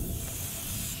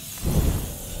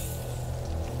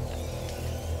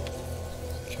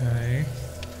 Okay.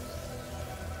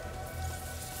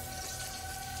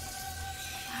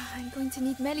 I'm going to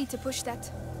need Melly to push that.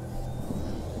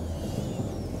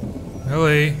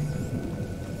 Really?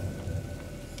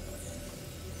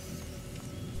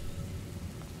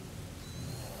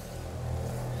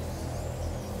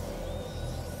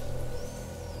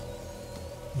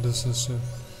 This is it.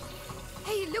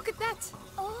 Hey, look at that!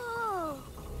 Oh.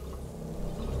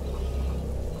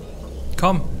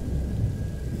 Come.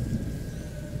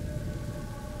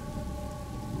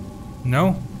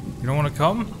 No? You don't want to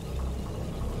come?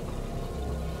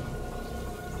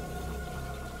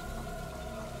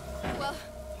 Well,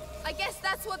 I guess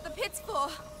that's what the pit's for.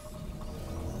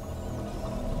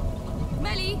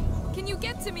 Melly, can you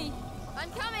get to me?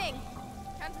 I'm coming.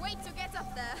 Can't wait to get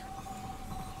up there.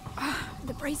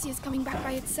 The brazier's coming back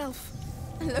by itself.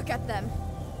 Look at them.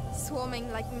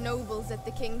 Swarming like nobles at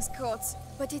the king's court.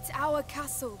 But it's our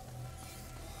castle.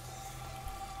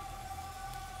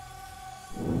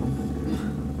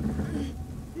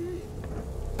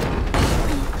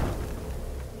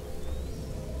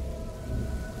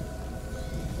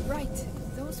 Right,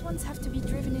 those ones have to be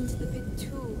driven into the pit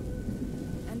too.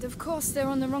 And of course they're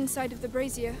on the wrong side of the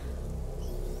brazier.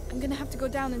 I'm gonna have to go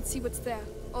down and see what's there.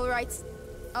 All right,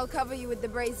 I'll cover you with the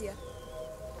brazier.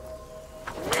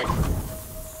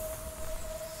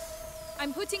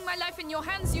 I'm putting my life in your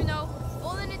hands, you know.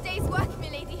 All in a day's work,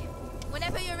 milady.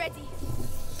 Whenever you're ready.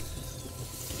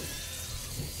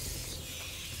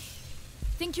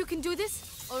 Think you can do this?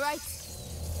 All right.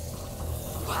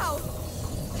 Wow.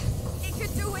 It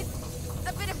could do with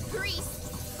a bit of grease.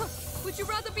 Would you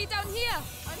rather be down here?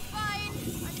 I'm fine.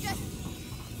 I'm just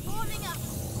warming up.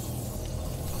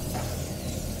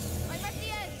 I'm at the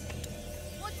edge.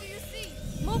 What do you see?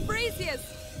 More braziers.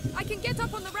 I can get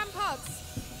up on the ramparts.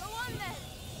 Go on then.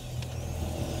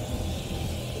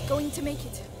 We're going to make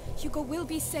it. Hugo will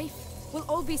be safe. We'll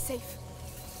all be safe.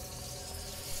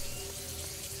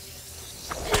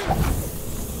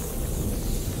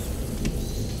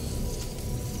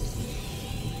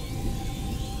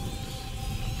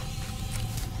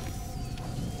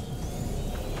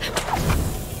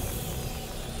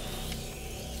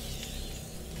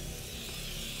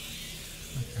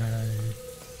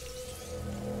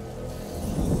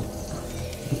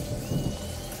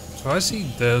 So I see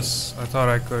this. I thought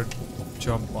I could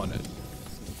jump on it.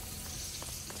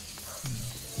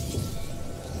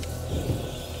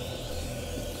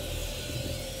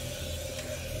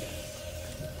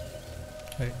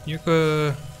 Hey, you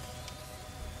could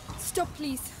Stop,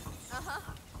 please.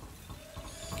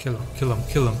 kill him, kill him,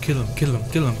 kill him, kill him, kill him,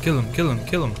 kill him, kill him, kill him,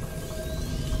 kill him.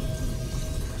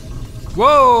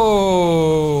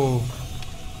 Whoa!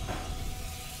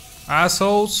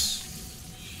 Assholes.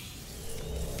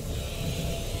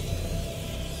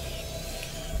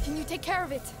 Can you take care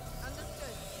of it?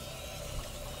 Understood.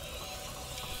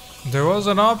 There was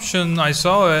an option, I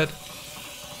saw it.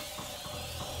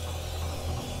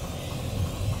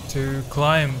 to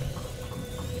climb.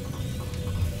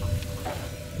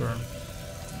 Burn.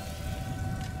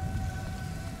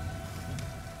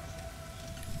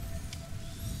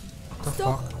 What the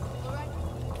Stop.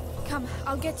 fuck? Come,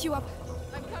 I'll get you up.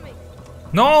 I'm coming.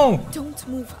 No! Don't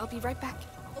move. I'll be right back.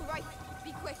 All right,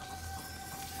 be quick.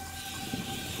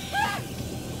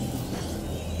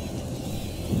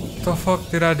 What the fuck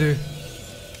did I do?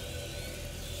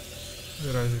 What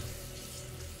did I do?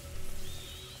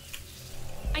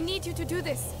 I need you to do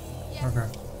this. Okay.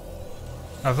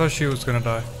 I thought she was gonna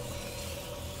die.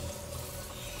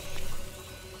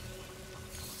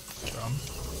 Jump.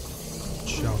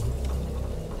 Jump.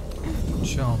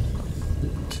 Jump.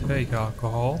 Take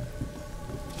alcohol.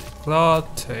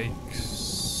 Blood takes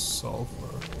sulfur.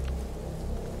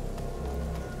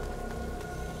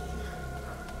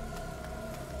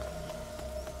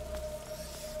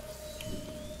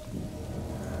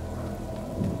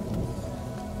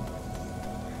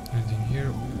 Anything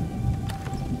here?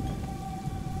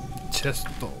 Chest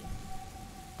though.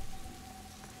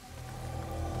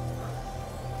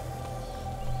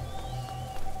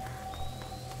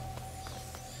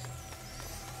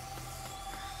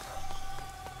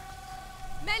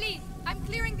 Melly, I'm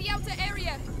clearing the outer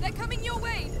area. They're coming your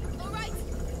way. All right.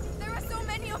 There are so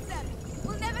many of them.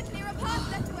 We'll never clear a path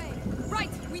that way.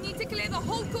 Right. We need to clear the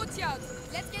whole courtyard.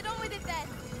 Let's get on with it then.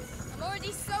 I'm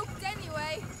already soaked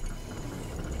anyway.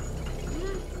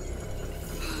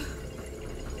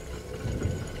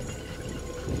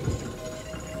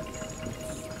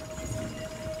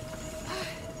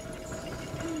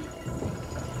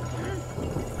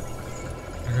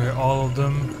 Okay, all of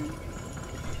them.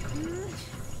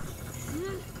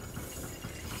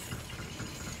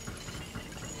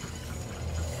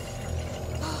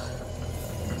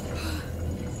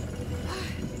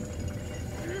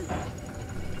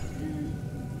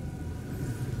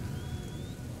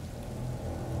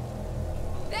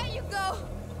 There you go.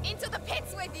 Into the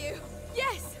pits with you.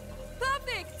 Yes.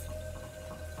 Perfect.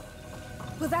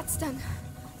 Well, that's done.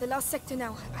 The last sector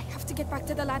now. I have to get back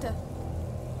to the ladder.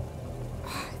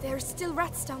 There are still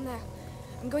rats down there.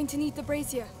 I'm going to need the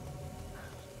brazier.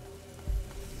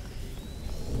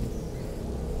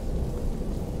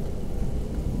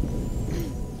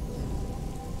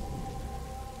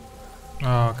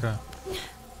 Oh, okay.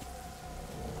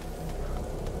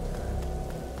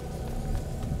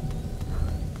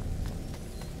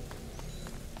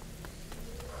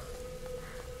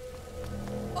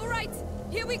 All right.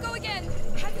 Here we go again.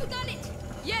 Have you done it?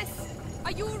 Yes.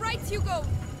 Are you all right, Hugo?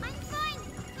 I'm fine,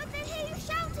 but I hear you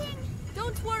shouting.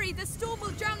 Don't worry. The storm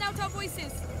will drown out our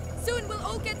voices. Soon we'll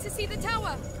all get to see the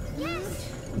tower. Yes.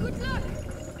 Good luck.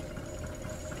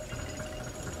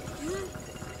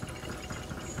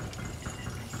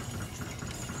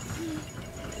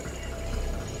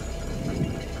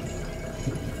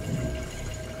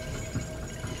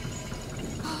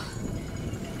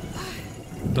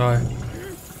 Die.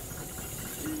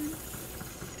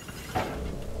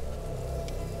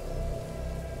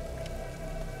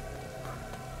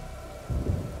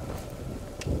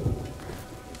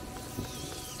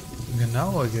 Okay,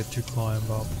 now I get to climb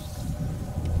up.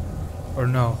 Or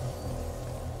no.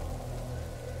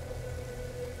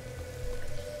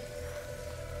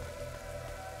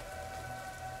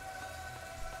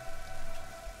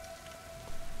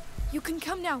 You can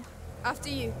come now. After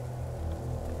you.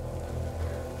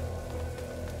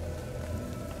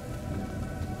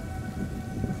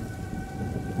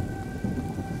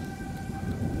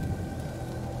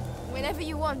 Whenever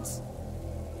you want.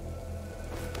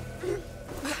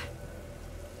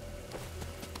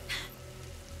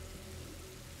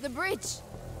 The bridge.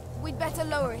 We'd better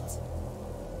lower it.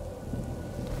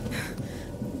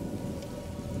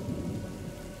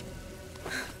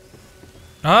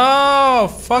 Oh,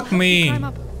 fuck me. Climb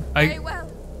up. Very I well.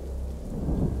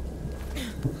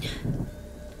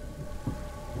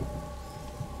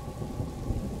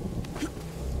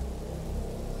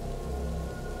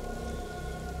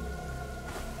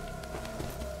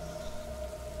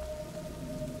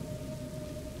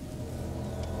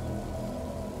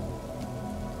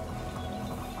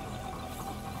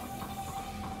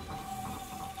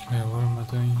 Okay, what am I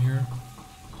doing here?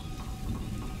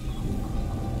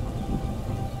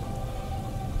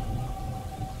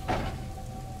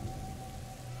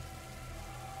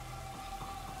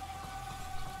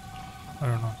 I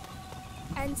don't know.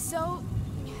 And so,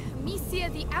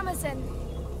 Misia the Amazon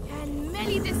and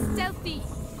Melly the Stealthy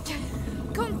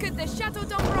conquered the Chateau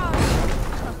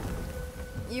d'Ombrage.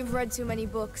 You've read too many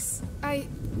books. I...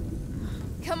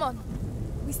 Come on.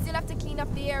 We still have to clean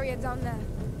up the area down there.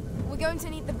 We're going to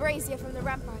need the brazier from the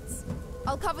ramparts.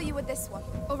 I'll cover you with this one.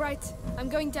 All right, I'm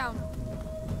going down.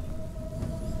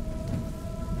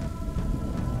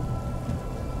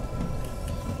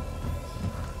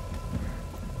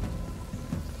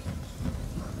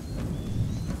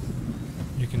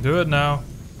 You can do it now.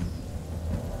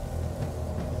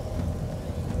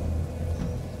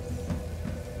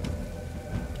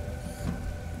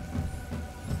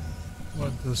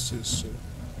 What does this do?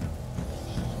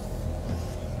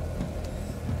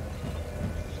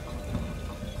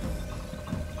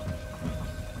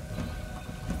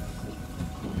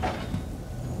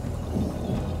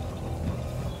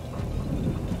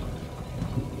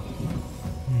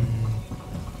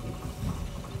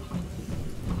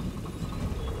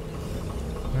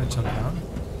 Can I jump down?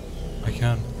 I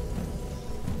can.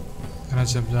 Can I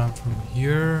jump down from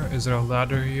here? Is there a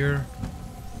ladder here?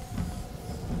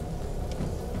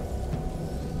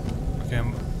 Okay,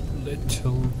 I'm a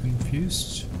little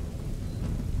confused.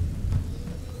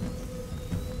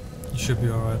 You should be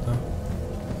alright though.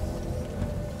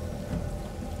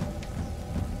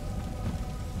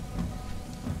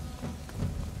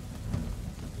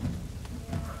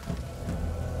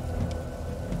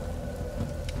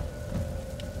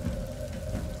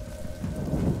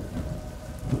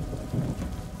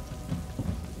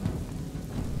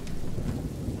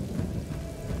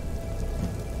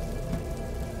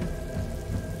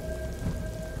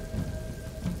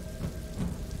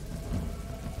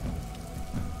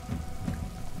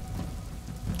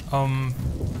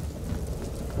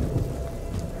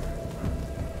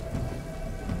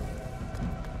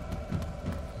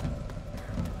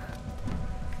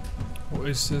 What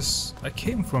is this? I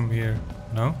came from here,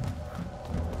 no?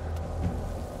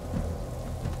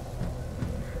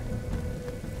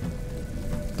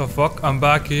 The fuck? I'm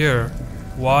back here.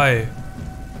 Why?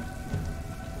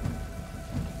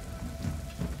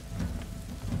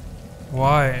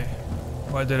 Why?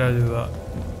 Why did I do that?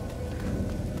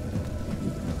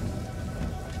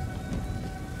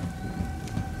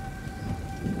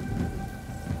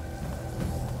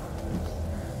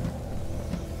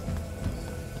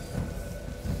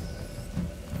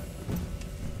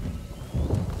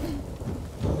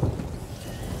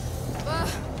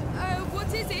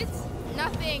 What is it?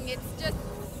 Nothing, it's just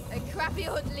a crappy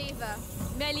old lever.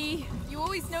 Melly, you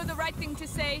always know the right thing to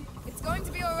say. It's going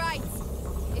to be alright.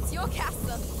 It's your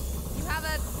castle. You have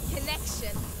a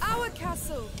connection. Our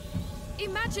castle.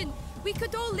 Imagine, we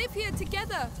could all live here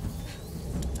together.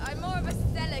 I'm more of a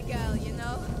cellar girl, you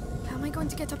know? How am I going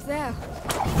to get up there?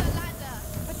 Use a ladder.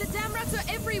 But the damn rats are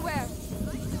everywhere.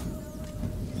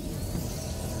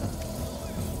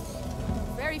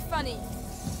 Very funny.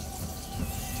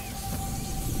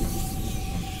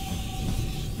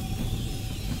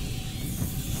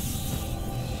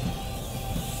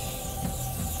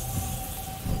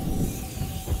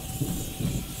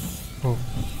 Oh.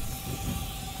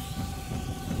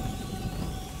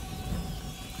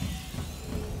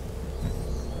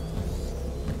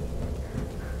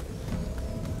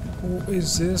 Who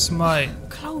is this? My.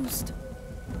 Closed.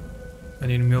 I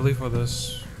need melee for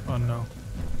this. Oh no.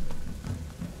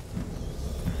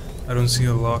 I don't see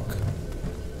a lock.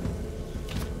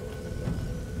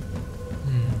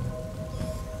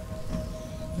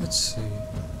 Let's see.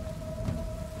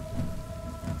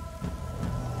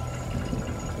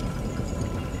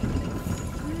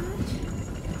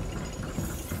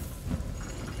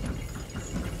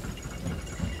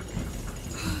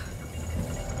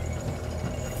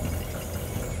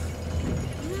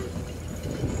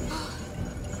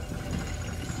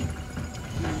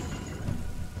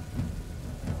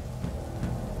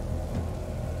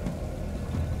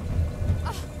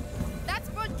 That's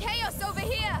brought chaos over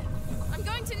here. I'm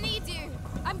going to need you.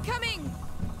 I'm coming.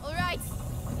 All right,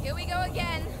 here we go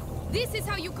again. This is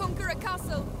how you conquer a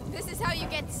castle. This is how you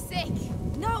get sick.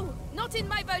 No, not in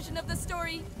my version of the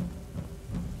story.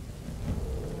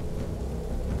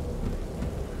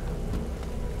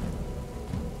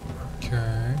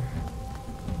 Okay.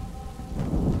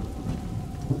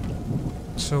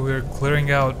 So we're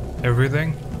clearing out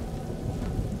everything?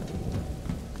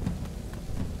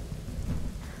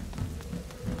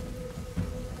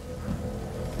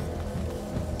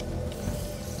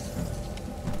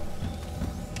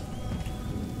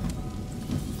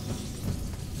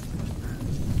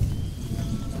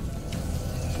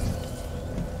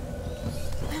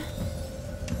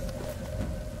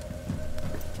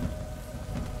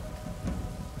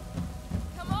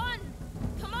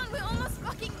 Come on, we're almost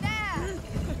fucking there.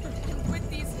 With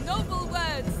these noble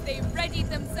words, they readied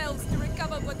themselves to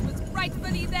recover what was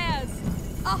rightfully theirs.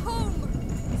 A home.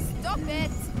 Stop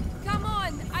it. Come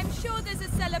on, I'm sure there's a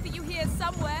cellar for you here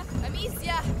somewhere.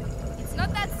 Amicia, it's It's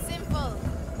not that simple.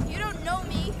 You don't know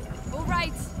me. All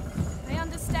right, I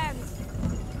understand.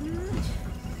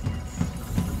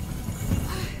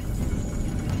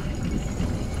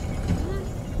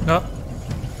 No.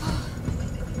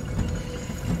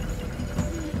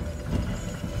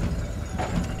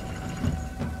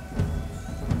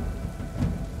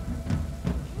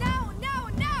 No, no,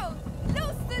 no!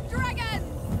 Loose the dragons!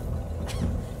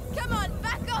 Come on,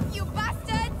 back off, you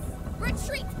bastards!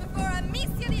 Retreat before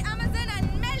Amicia the Amazon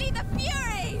and Melly the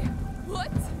Fury!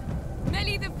 What?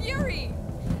 Melly the Fury!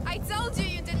 I told you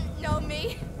you didn't know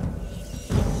me.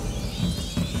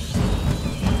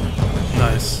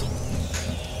 Nice.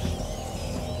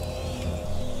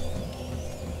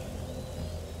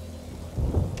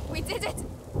 We did it!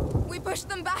 We pushed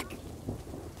them back!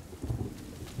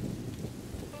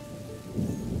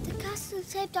 The castle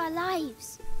saved our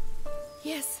lives.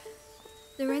 Yes,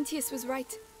 Laurentius was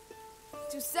right.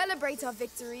 To celebrate our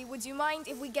victory, would you mind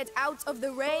if we get out of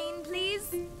the rain,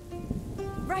 please?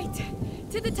 Right,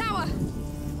 to the tower!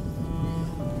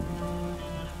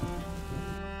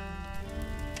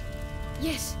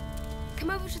 Yes, come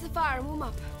over to the fire and warm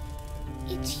up.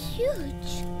 It's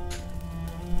huge.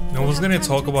 No one's gonna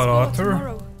talk about Arthur.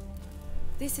 Tomorrow.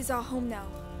 This is our home now.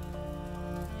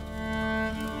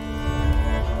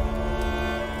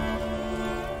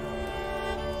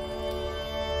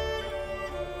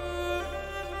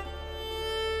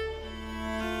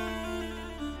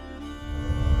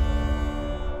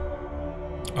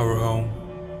 Our home.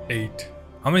 8.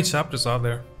 How many chapters are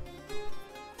there?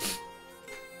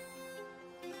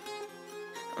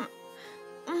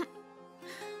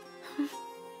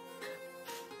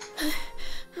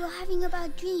 You're having a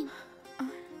bad dream.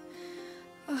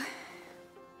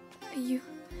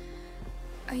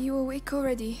 Are you awake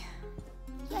already?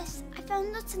 Yes, I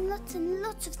found lots and lots and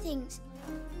lots of things.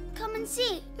 Come and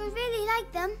see. You'll really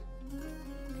like them.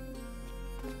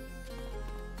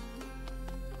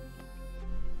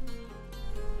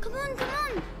 Come on, come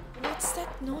on. What's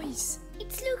that noise?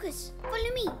 It's Lucas.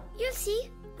 Follow me. You'll see.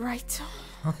 Right.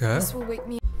 Okay. This will wake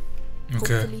me up.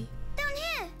 Okay. Hopefully. Down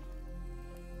here.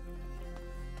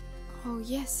 Oh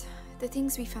yes, the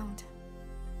things we found.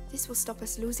 This will stop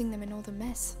us losing them in all the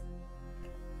mess.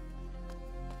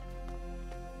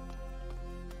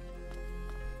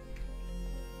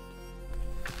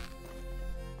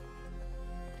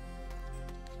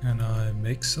 Can I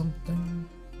make something?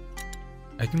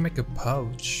 I can make a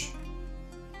pouch.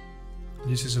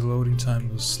 Uses a loading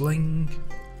time of a sling.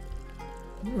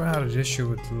 Never had an issue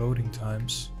with loading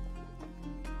times.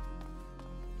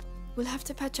 We'll have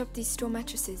to patch up these straw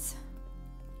mattresses.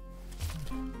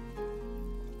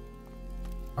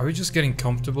 Are we just getting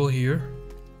comfortable here?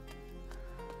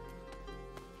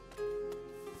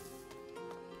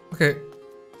 Okay.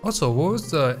 Also, what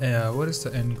is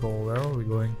the end goal? Where are we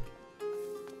going?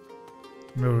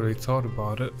 Never really thought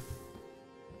about it.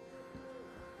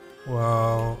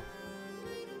 Wow.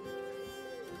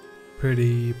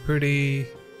 Pretty, pretty.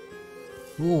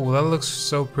 Ooh, that looks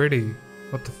so pretty.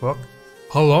 What the fuck?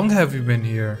 How long have you been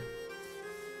here?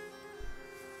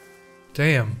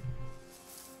 Damn.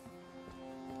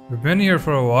 We've been here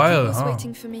for a while, People's huh?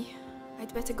 waiting for me.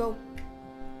 I'd better go.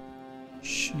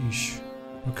 Sheesh.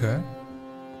 Okay.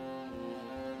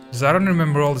 Because I don't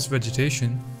remember all this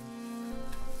vegetation.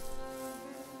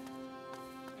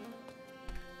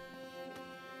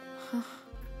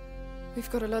 We've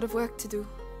got a lot of work to do.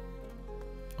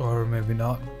 Or maybe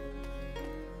not.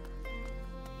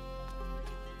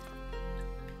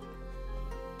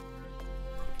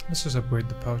 Let's just upgrade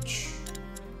the pouch,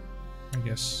 I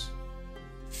guess.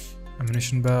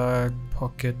 Ammunition bag,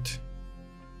 pocket.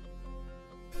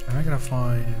 Am I gonna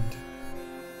find...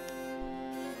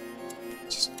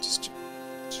 Just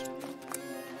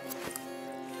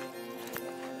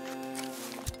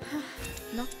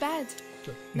Not bad.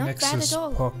 Not bad Nexus at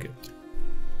all. pocket.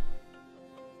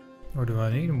 Or do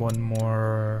I need one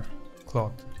more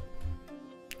cloth?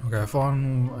 Okay, if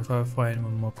I find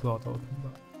one more cloth, I'll come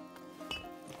back.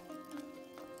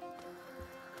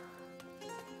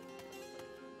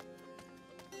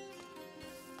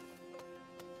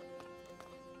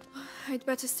 I'd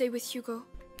better stay with Hugo.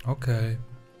 Okay.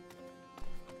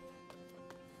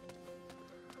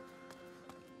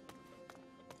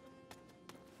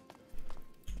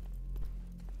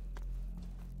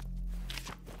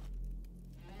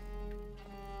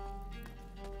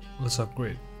 Let's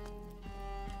upgrade.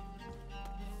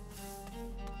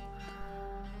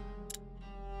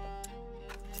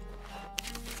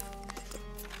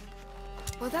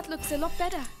 Well, that looks a lot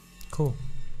better. Cool.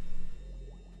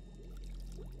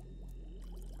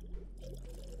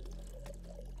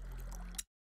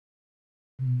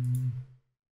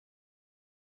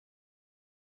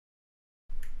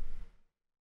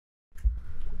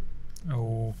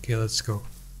 Okay, let's go.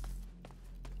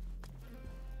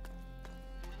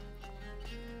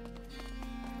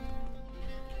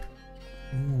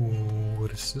 Ooh,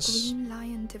 what is this? Green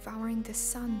lion devouring the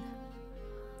sun.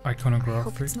 Hope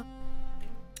Iconography. it's not.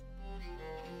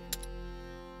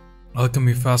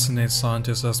 Alchemy fascinates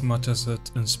scientists as much as it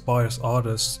inspires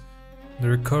artists. The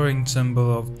recurring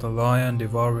symbol of the lion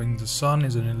devouring the sun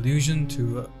is an allusion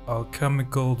to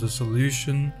alchemical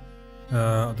dissolution.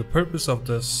 The purpose of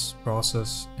this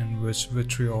process, in which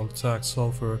vitriol attacks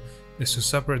sulfur, is to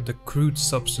separate the crude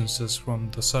substances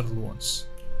from the subtle ones.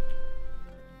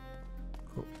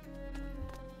 Cool.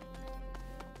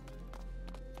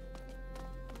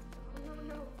 Oh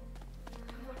no.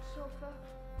 Too much sulfur.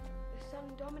 The sun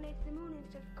dominates the moon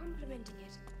instead of complementing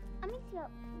it. Amicia,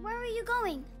 where are you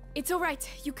going? It's alright,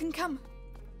 you can come.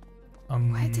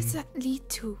 Um, Where does that lead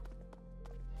to?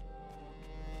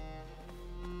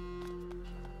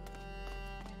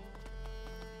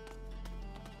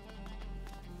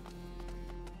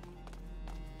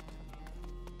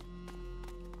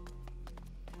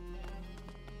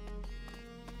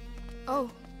 Oh,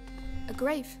 a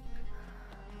grave.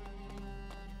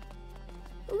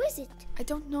 Who is it? I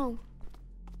don't know.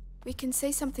 We can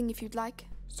say something if you'd like.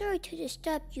 Sorry to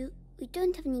disturb you. We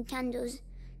don't have any candles,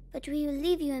 but we will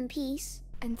leave you in peace.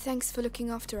 And thanks for looking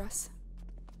after us.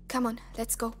 Come on,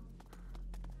 let's go.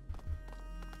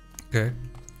 Okay,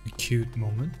 a cute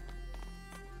moment.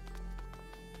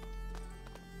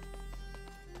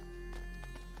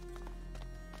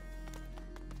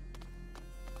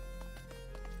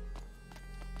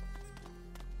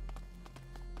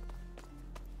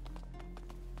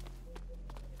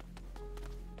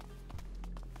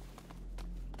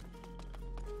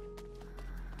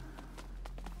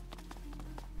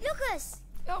 Lucas!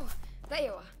 Oh, there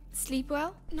you are. Sleep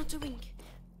well? Not a wink.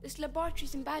 This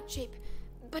laboratory's in bad shape,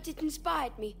 but it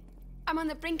inspired me. I'm on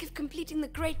the brink of completing the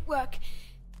great work,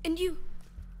 and you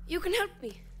can help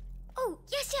me. Oh,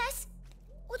 yes.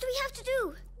 What do we have to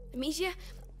do? Amicia,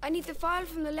 I need the file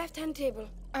from the left-hand table.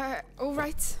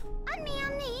 Alright. And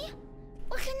me.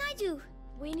 What can I do?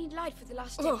 We need light for the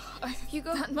last step. Oh, You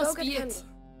go, that must go get be a it. candle.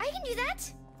 I can do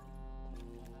that.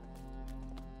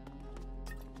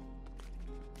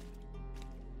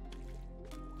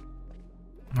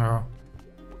 Oh,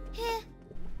 Here.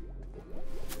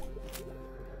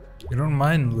 you don't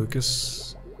mind,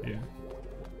 Lucas? Yeah.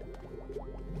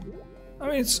 I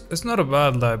mean, it's not a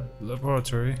bad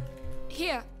laboratory.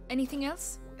 Here, anything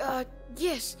else?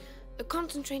 Yes. A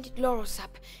concentrated laurel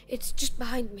sap. It's just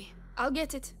behind me. I'll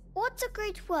get it. What's a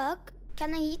great work?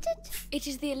 Can I eat it? It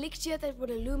is the elixir that will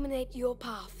illuminate your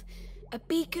path. A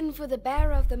beacon for the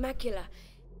bearer of the macula.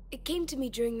 It came to me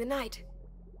during the night.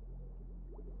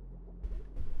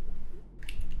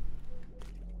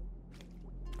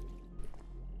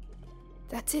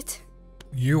 That's it.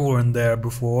 You weren't there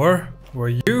before, were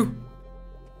you?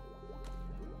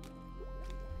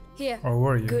 Here. Or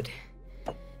were you? Good.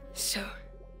 So,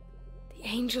 the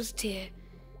angel's tear,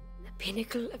 the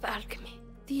pinnacle of alchemy.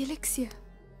 The elixir.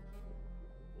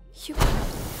 You...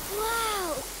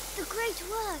 Wow, the great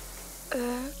work.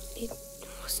 It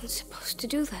wasn't supposed to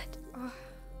do that.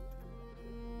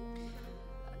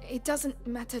 It doesn't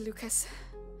matter, Lucas.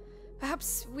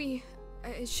 Perhaps we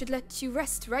should let you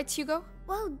rest, right, Hugo?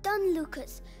 Well done,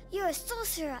 Lucas. You're a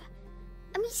sorcerer.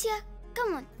 Amicia,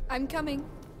 come on. I'm coming.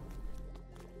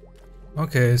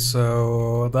 Okay,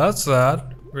 so that's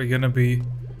that. We're gonna be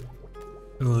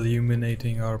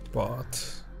illuminating our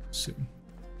path soon.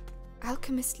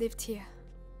 Alchemists lived here.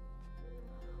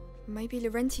 Maybe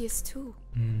Laurentius too.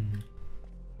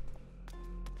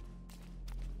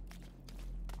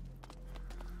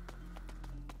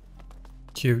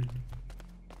 Cute.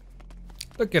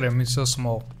 Look at him, he's so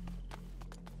small.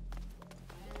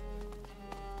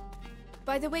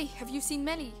 By the way, have you seen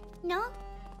Melly? No?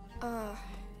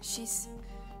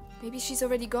 Maybe she's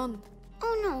already gone.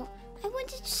 Oh no, I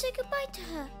wanted to say goodbye to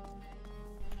her.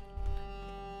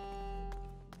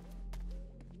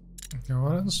 Okay,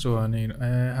 what else do I need? I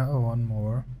have one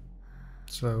more.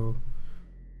 So...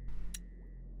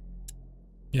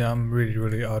 yeah, I'm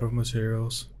really out of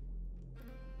materials.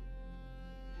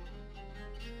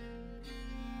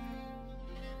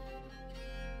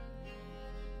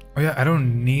 Oh yeah, I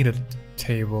don't need a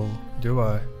table, do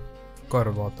I? Forgot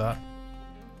about that.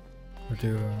 Or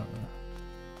do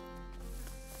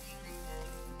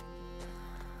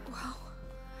Wow.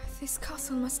 This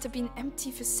castle must have been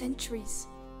empty for centuries.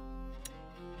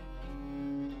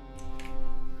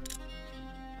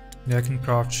 yeah, I can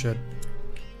craft shit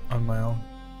on my own.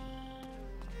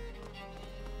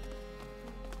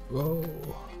 Whoa,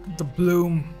 the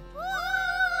bloom.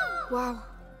 Wow.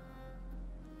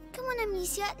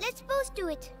 Amicia, let's both do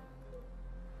it.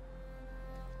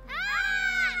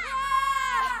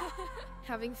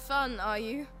 Having fun, are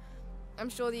you? I'm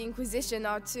sure the Inquisition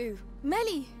are too.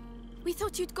 Melly, we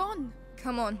thought you'd gone.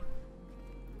 Come on.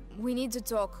 We need to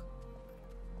talk.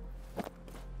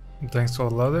 Thanks for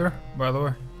the letter, by the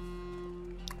way.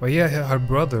 But yeah, her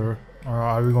brother.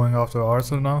 Are we going after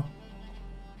Arthur now?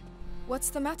 What's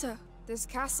the matter? This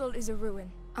castle is a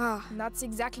ruin. Ah, And that's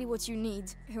exactly what you need.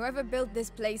 Whoever built this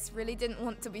place really didn't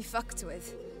want to be fucked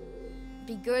with.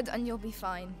 Be good and you'll be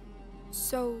fine.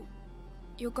 so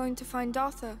you're going to find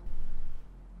Arthur?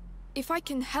 If I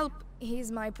can help,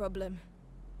 He's my problem.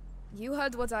 You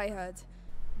heard what I heard.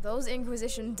 Those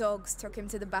Inquisition dogs took him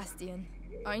to the Bastion.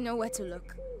 I know where to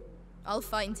look. I'll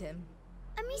find him.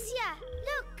 Amicia,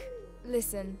 look!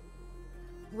 Listen,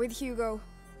 with Hugo,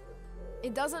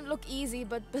 it doesn't look easy,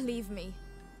 but believe me,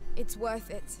 it's worth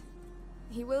it.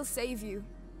 He will save you.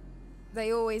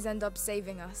 They always end up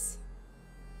saving us.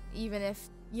 Even if,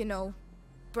 you know,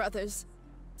 brothers,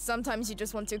 sometimes you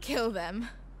just want to kill them.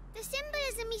 The symbol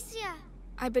is Amicia.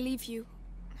 I believe you.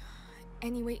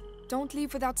 Anyway, don't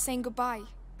leave without saying goodbye.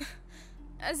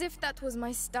 As if that was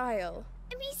my style.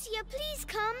 Amicia, please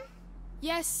come.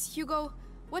 Yes, Hugo,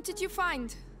 what did you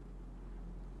find?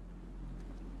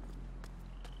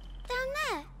 Down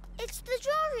there. It's the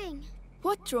drawing.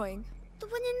 What drawing? The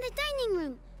one in the dining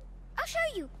room. I'll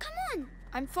show you. Come on.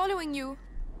 I'm following you.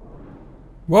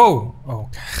 Whoa! Oh,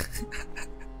 okay.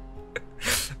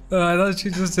 I thought she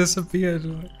just disappeared.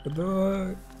 What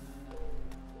the fuck?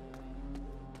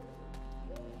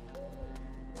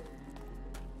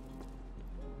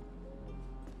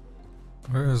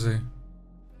 Where is he?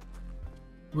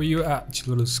 Where you at, you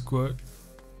little squirt?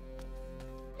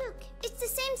 Look, it's the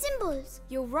same symbols.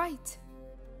 You're right.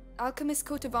 Alchemist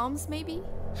coat of arms, maybe?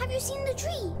 Have you seen the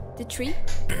tree? The tree?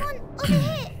 The one over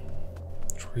here.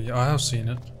 Tree, I have seen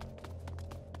it.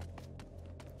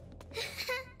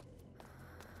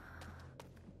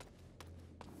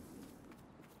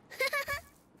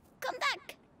 Come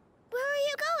back. Where are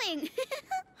you going?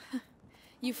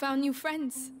 You found new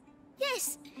friends.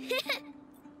 Yes.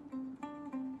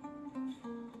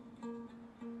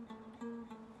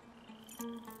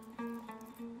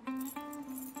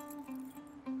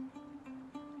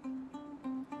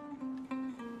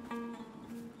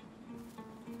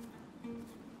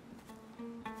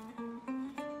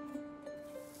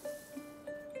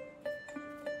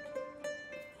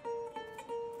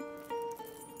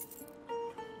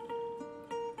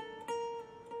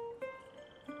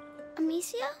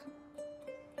 Amicia?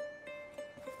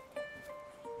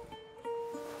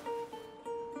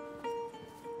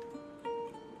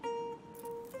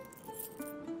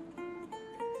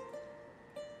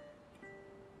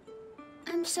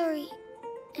 I'm sorry.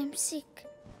 I'm sick.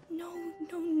 No,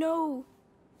 no, no.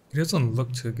 He doesn't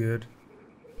look too good.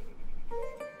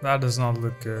 That does not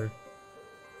look good.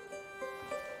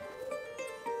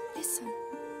 Listen,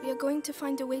 we are going to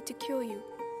find a way to cure you.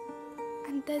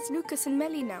 And there's Lucas and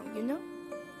Melly now, you know?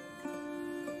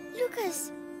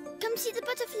 Lucas, come see the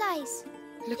butterflies.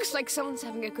 Looks like someone's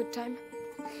having a good time.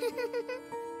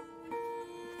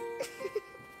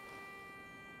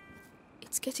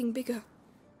 It's getting bigger.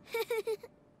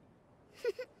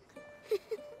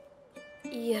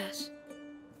 Yes.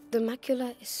 The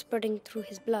macula is spreading through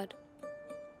his blood.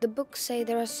 The books say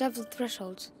there are several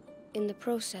thresholds in the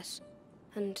process,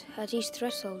 and at each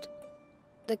threshold,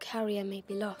 the carrier may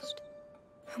be lost.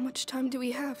 How much time do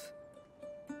we have?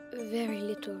 Very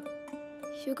little.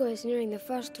 Hugo is nearing the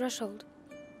first threshold.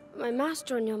 My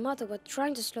master and your mother were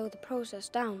trying to slow the process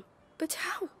down. But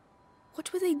how?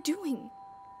 What were they doing?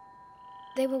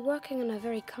 They were working on a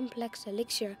very complex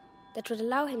elixir that would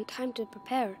allow him time to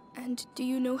prepare. And do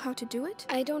you know how to do it?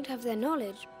 I don't have their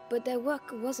knowledge, but their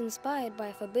work was inspired by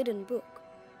a forbidden book,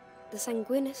 the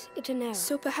Sanguinis Itinera.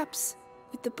 So perhaps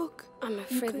with the book? I'm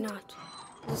afraid could- not.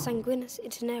 The Sanguinis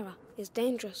Itinera is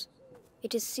dangerous.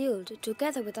 It is sealed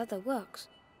together with other works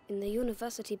in the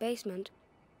university basement.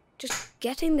 Just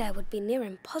getting there would be near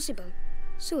impossible.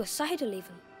 Suicidal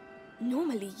even.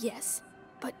 Normally, yes.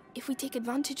 But if we take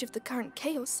advantage of the current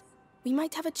chaos, we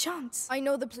might have a chance. I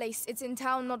know the place. It's in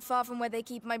town not far from where they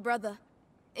keep my brother.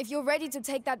 If you're ready to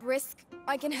take that risk,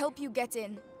 I can help you get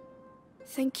in.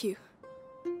 Thank you.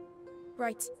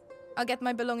 Right. I'll get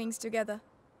my belongings together.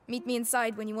 Meet me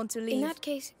inside when you want to leave. In that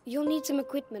case, you'll need some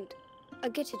equipment. I'll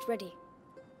get it ready.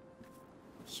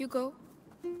 Hugo,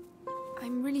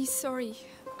 I'm really sorry.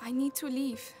 I need to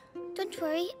leave. Don't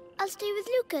worry, I'll stay with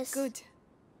Lucas. Good.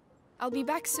 I'll be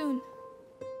back soon.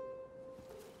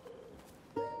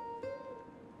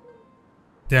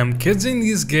 Damn, kids in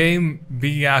this game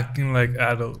be acting like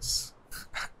adults.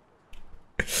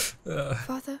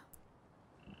 Father,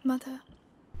 Mother,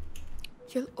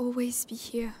 you'll always be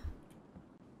here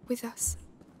with us.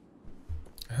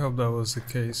 I hope that was the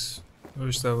case. I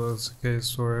wish that was the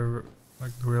case for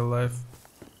like real life.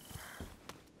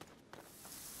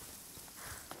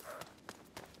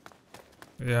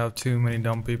 We have too many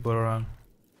dumb people around.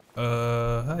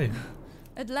 Hey.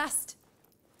 At last.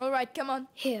 Alright, come on.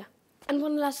 Here. And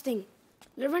one last thing.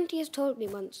 Laurentius told me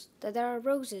once that there are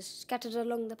roses scattered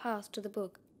along the path to the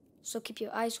book. So keep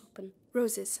your eyes open.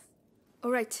 Roses.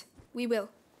 Alright, we will.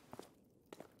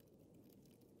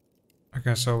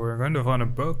 Okay, so we're going to find a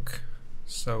book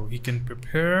so he can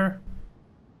prepare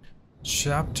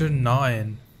chapter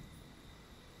 9.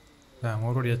 Damn, we're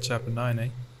already at chapter 9, eh?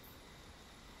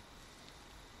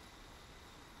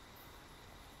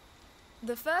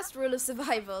 The first rule of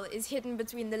survival is hidden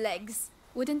between the legs.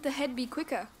 Wouldn't the head be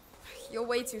quicker? You're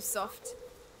way too soft.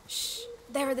 Shh,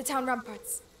 there are the town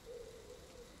ramparts.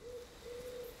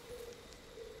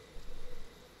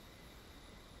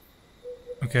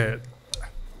 Okay.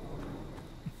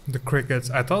 The crickets.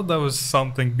 I thought that was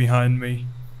something behind me.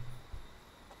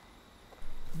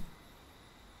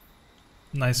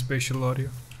 Nice spatial audio.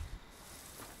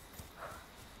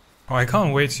 Oh, I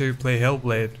can't wait to play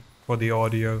Hellblade for the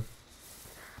audio.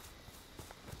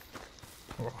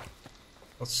 Oh,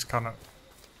 that's kind of...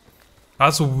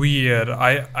 That's weird.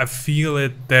 I feel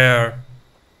it there.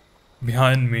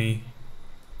 Behind me.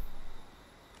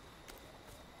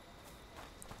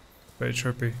 Very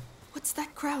trippy. What's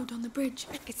that crowd on the bridge?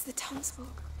 It's the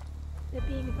townsfolk. They're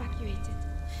being evacuated.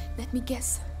 Let me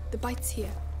guess. The bite's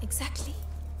here. Exactly.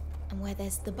 And where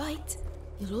there's the bite,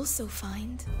 you'll also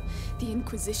find The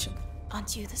Inquisition.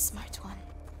 Aren't you the smart one?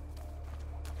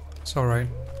 It's alright.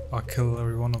 I'll kill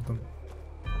every one of them.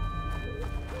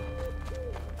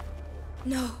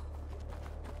 No.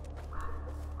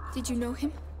 Did you know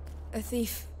him? A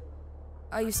thief.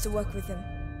 I used to work with him.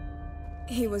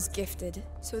 He was gifted.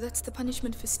 So that's the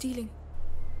punishment for stealing.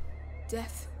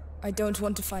 Death. I don't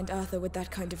want to find Arthur with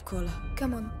that kind of collar.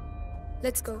 Come on.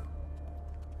 Let's go.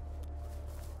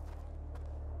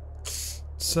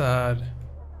 Sad.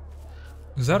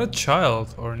 Is that a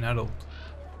child or an adult?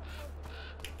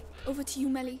 Over to you,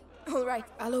 Melly. All right,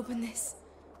 I'll open this.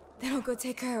 Then I'll go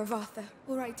take care of Arthur.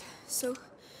 All right, so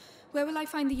where will I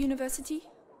find the university?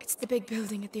 It's the big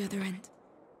building at the other end.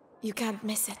 You can't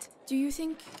miss it. Do you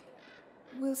think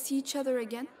we'll see each other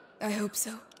again? I hope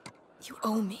so. You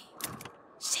owe me.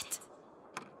 Shit.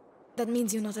 That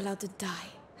means you're not allowed to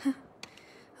die.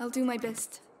 I'll do my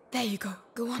best. There you go.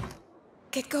 Go on.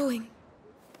 Get going.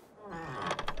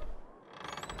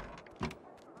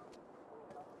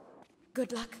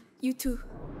 Good luck. You too.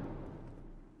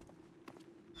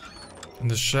 In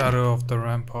the shadow of the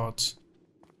ramparts.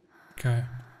 Okay.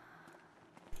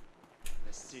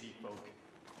 The city folk.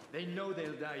 They know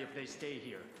they'll die if they stay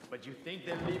here, but you think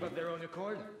they'll leave of their own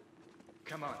accord?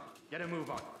 Come on, get a move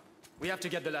on. We have to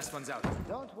get the last ones out.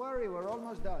 Don't worry, we're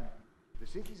almost done. The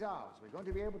city's ours. We're going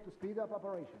to be able to speed up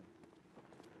operation.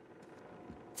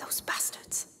 Those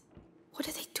bastards. What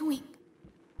are they doing?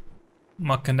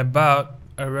 Mucking about,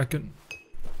 I reckon.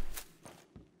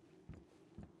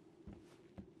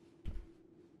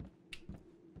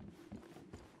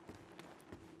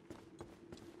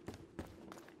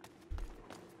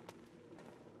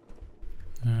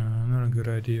 Not a good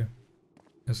idea,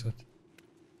 is it?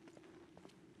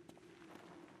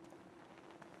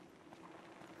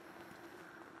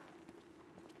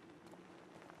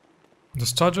 The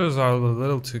stutters are a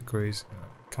little too crazy.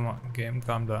 Come on, game,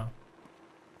 calm down.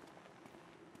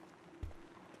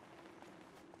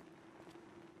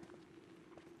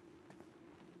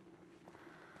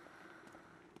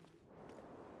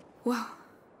 Wow.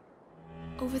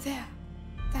 Over there.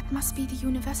 That must be the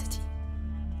university.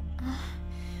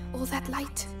 All that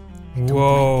light.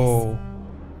 Whoa.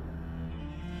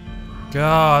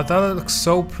 God, that looks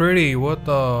so pretty. What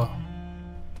the?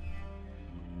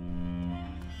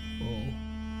 Whoa.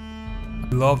 I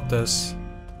love this.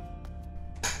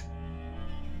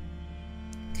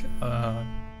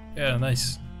 Yeah,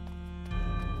 nice.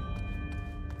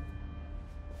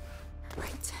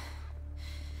 Right.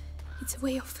 It's a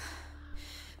way off.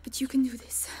 But you can do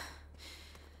this.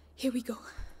 Here we go.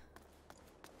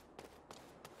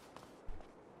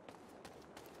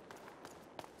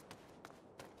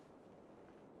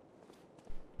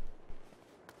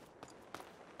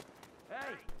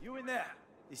 Hey, you in there!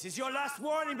 This is your last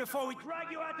warning before we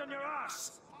drag you out on your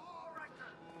arse! All right,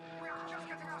 then. We are just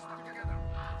getting our stuff together.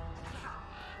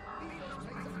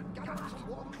 Get on some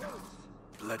warm clothes.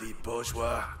 Bloody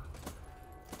bourgeois.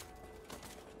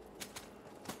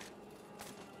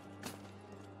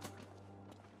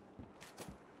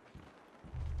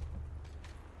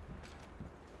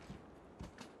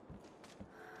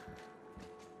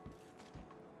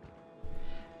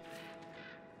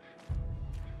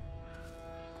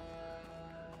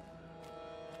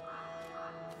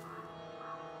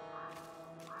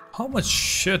 How much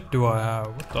shit do I have?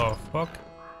 What the fuck?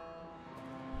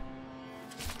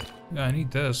 Yeah, I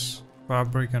need this.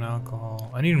 Fabric and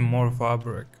alcohol. I need more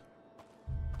fabric,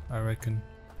 I reckon.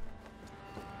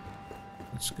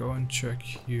 Let's go and check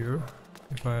here.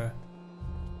 If I...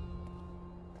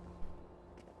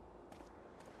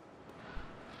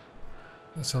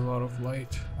 That's a lot of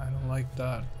light. I don't like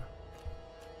that.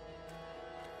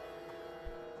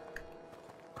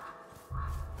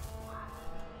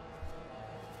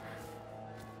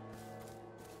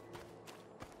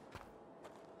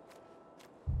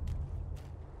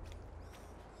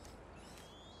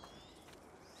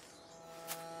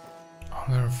 Oh,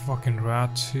 there are fucking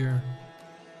rats here.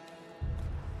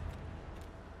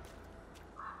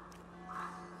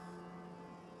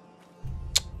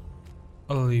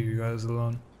 I'll leave you guys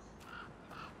alone.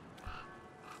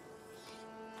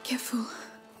 Careful.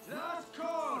 Last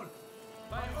call!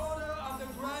 By order of the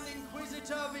Grand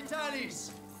Inquisitor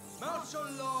Vitalis, martial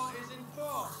law is in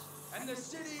force, and the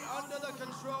city under the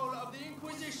control of the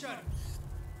Inquisition.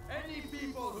 Any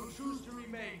people who choose to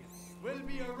remain will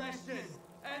be arrested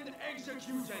and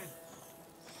executed.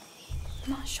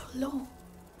 Martial law.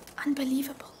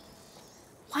 Unbelievable.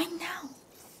 Why now?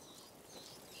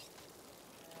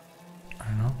 I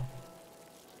don't know.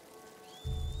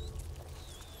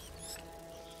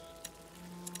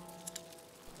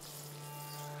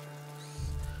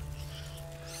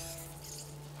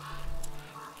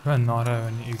 Do I not have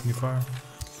any ignifier?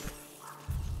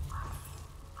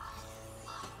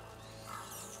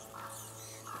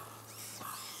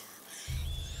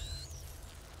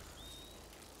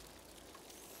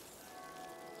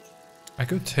 I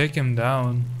could take him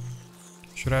down.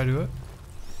 Should I do it?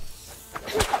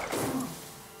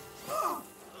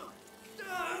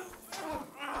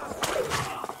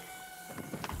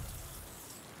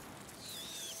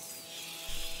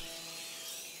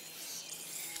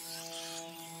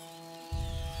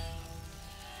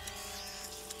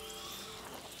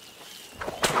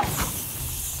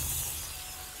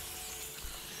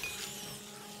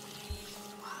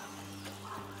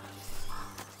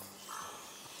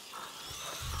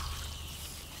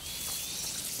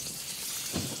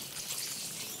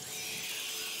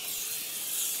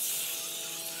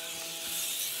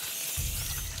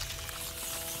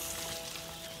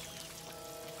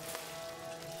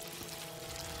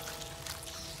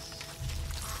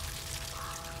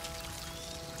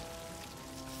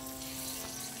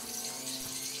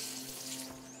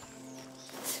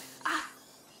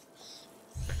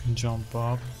 Jump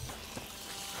up.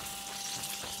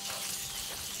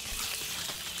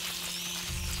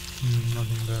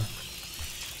 Nothing there.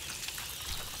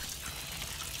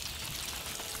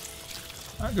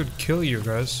 I could kill you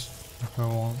guys if I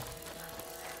want.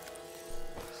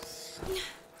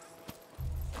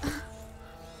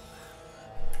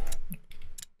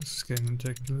 This is getting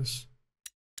ridiculous.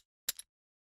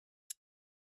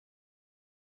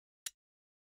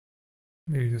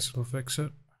 Maybe this will fix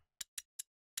it.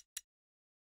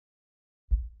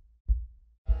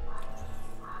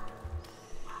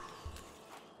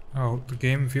 Oh, the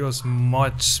game feels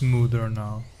much smoother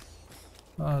now.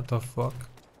 What the fuck?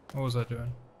 What was I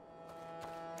doing?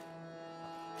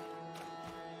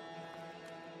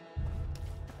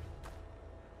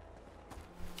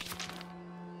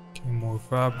 Okay, more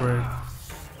fabric.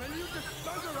 Will you just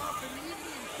bugger off and leave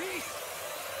me in peace?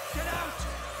 Get out!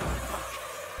 Fuck.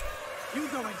 You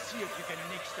go and see if you can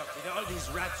nick stuff with all these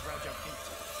rats around your feet.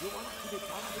 You want to be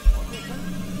part of this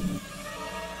operation?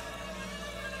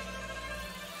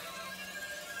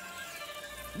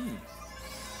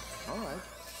 All right.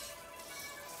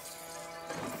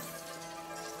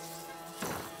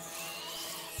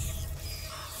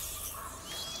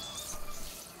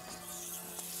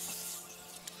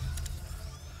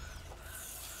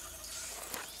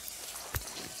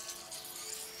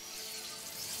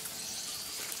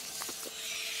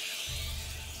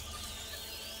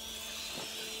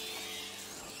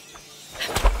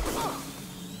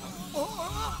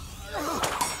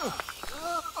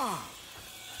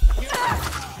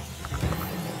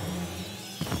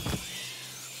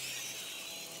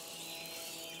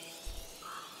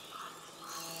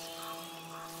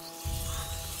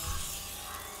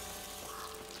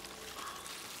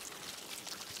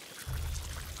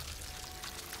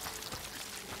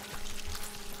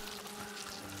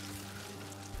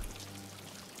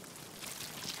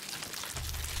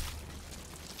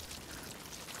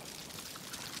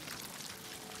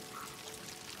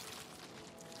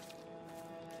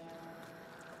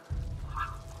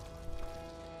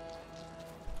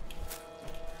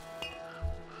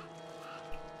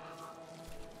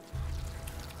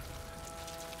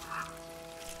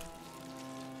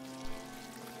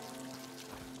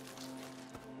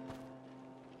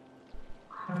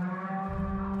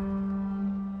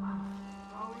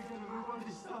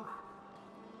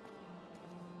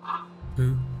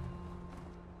 Who?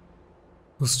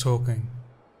 Who's talking?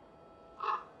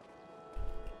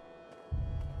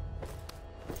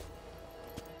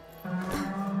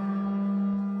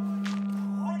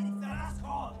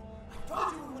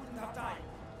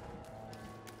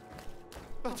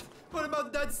 But what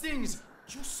about Dad's things?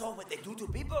 You saw what they do to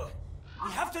people?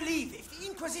 We have to leave if the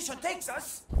Inquisition takes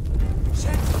us.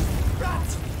 Shit!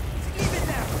 Rats! Leave it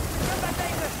there! Come back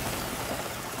later!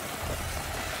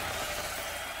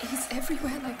 He's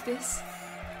everywhere like this.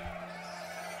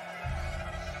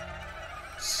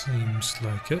 Seems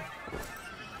like it.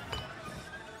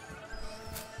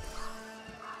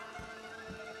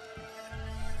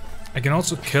 I can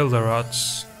also kill the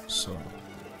rats, so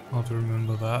I'll have to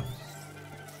remember that.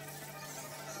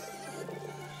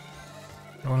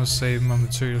 I want to save my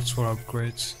materials for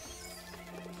upgrades,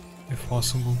 if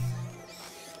possible.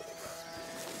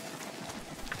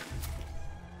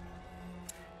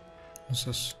 What's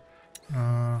this?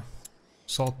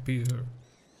 Saltpeter.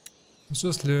 Let's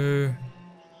just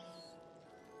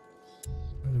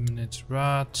eliminate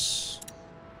rats.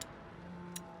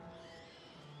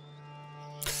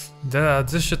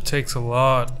 This shit takes a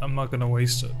lot. I'm not gonna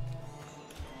waste it.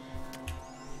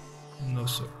 No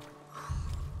sir.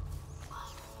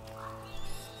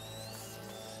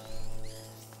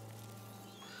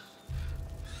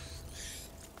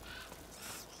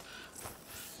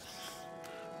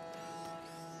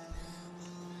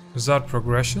 Is that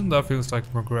progression? That feels like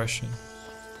progression.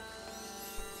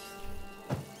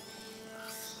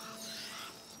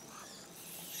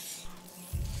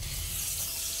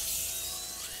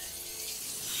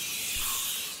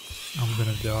 I'm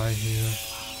gonna die here.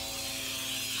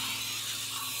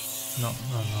 No,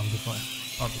 I'll be fine.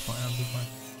 I'll be fine.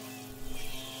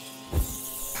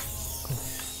 Cool.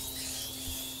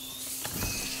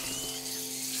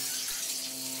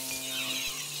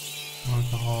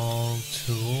 Alcohol,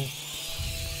 tool.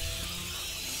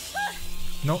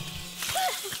 No.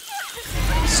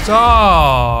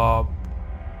 Stop!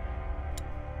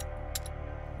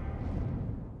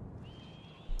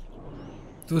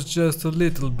 It was just a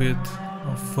little bit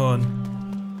of fun.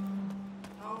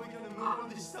 How are we gonna move on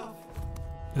this stuff?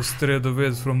 Straight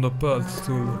away from the path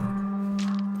to... It's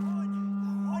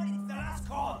the last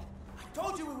call! I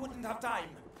told you we wouldn't have time!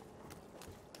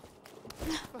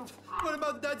 But what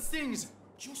about Dad's things?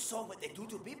 You saw what they do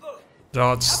to people?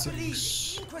 That's... Have to leave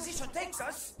if the Inquisition takes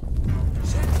us.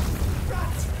 Shit!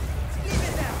 Rats! Leave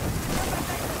it there! Come back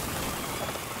later!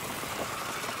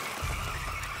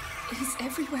 He's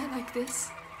everywhere like this.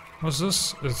 What's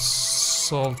this? It's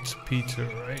saltpeter,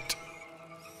 right?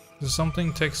 Does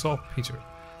something take saltpeter?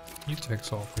 You take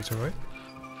saltpeter, right?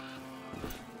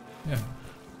 Yeah.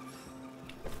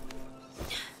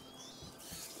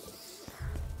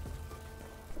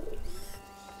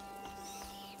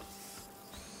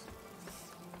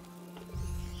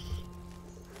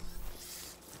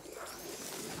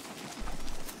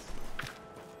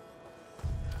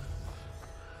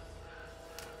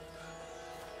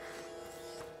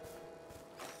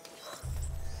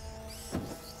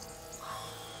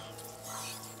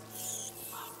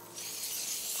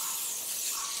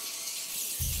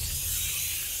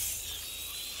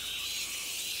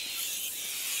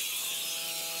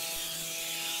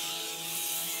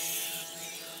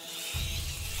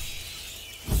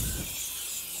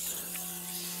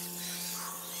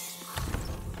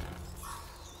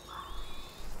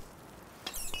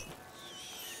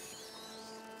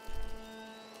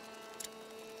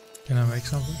 Can I make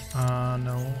something?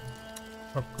 No.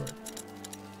 Upgrade.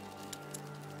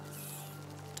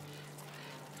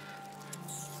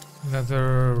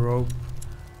 Leather rope.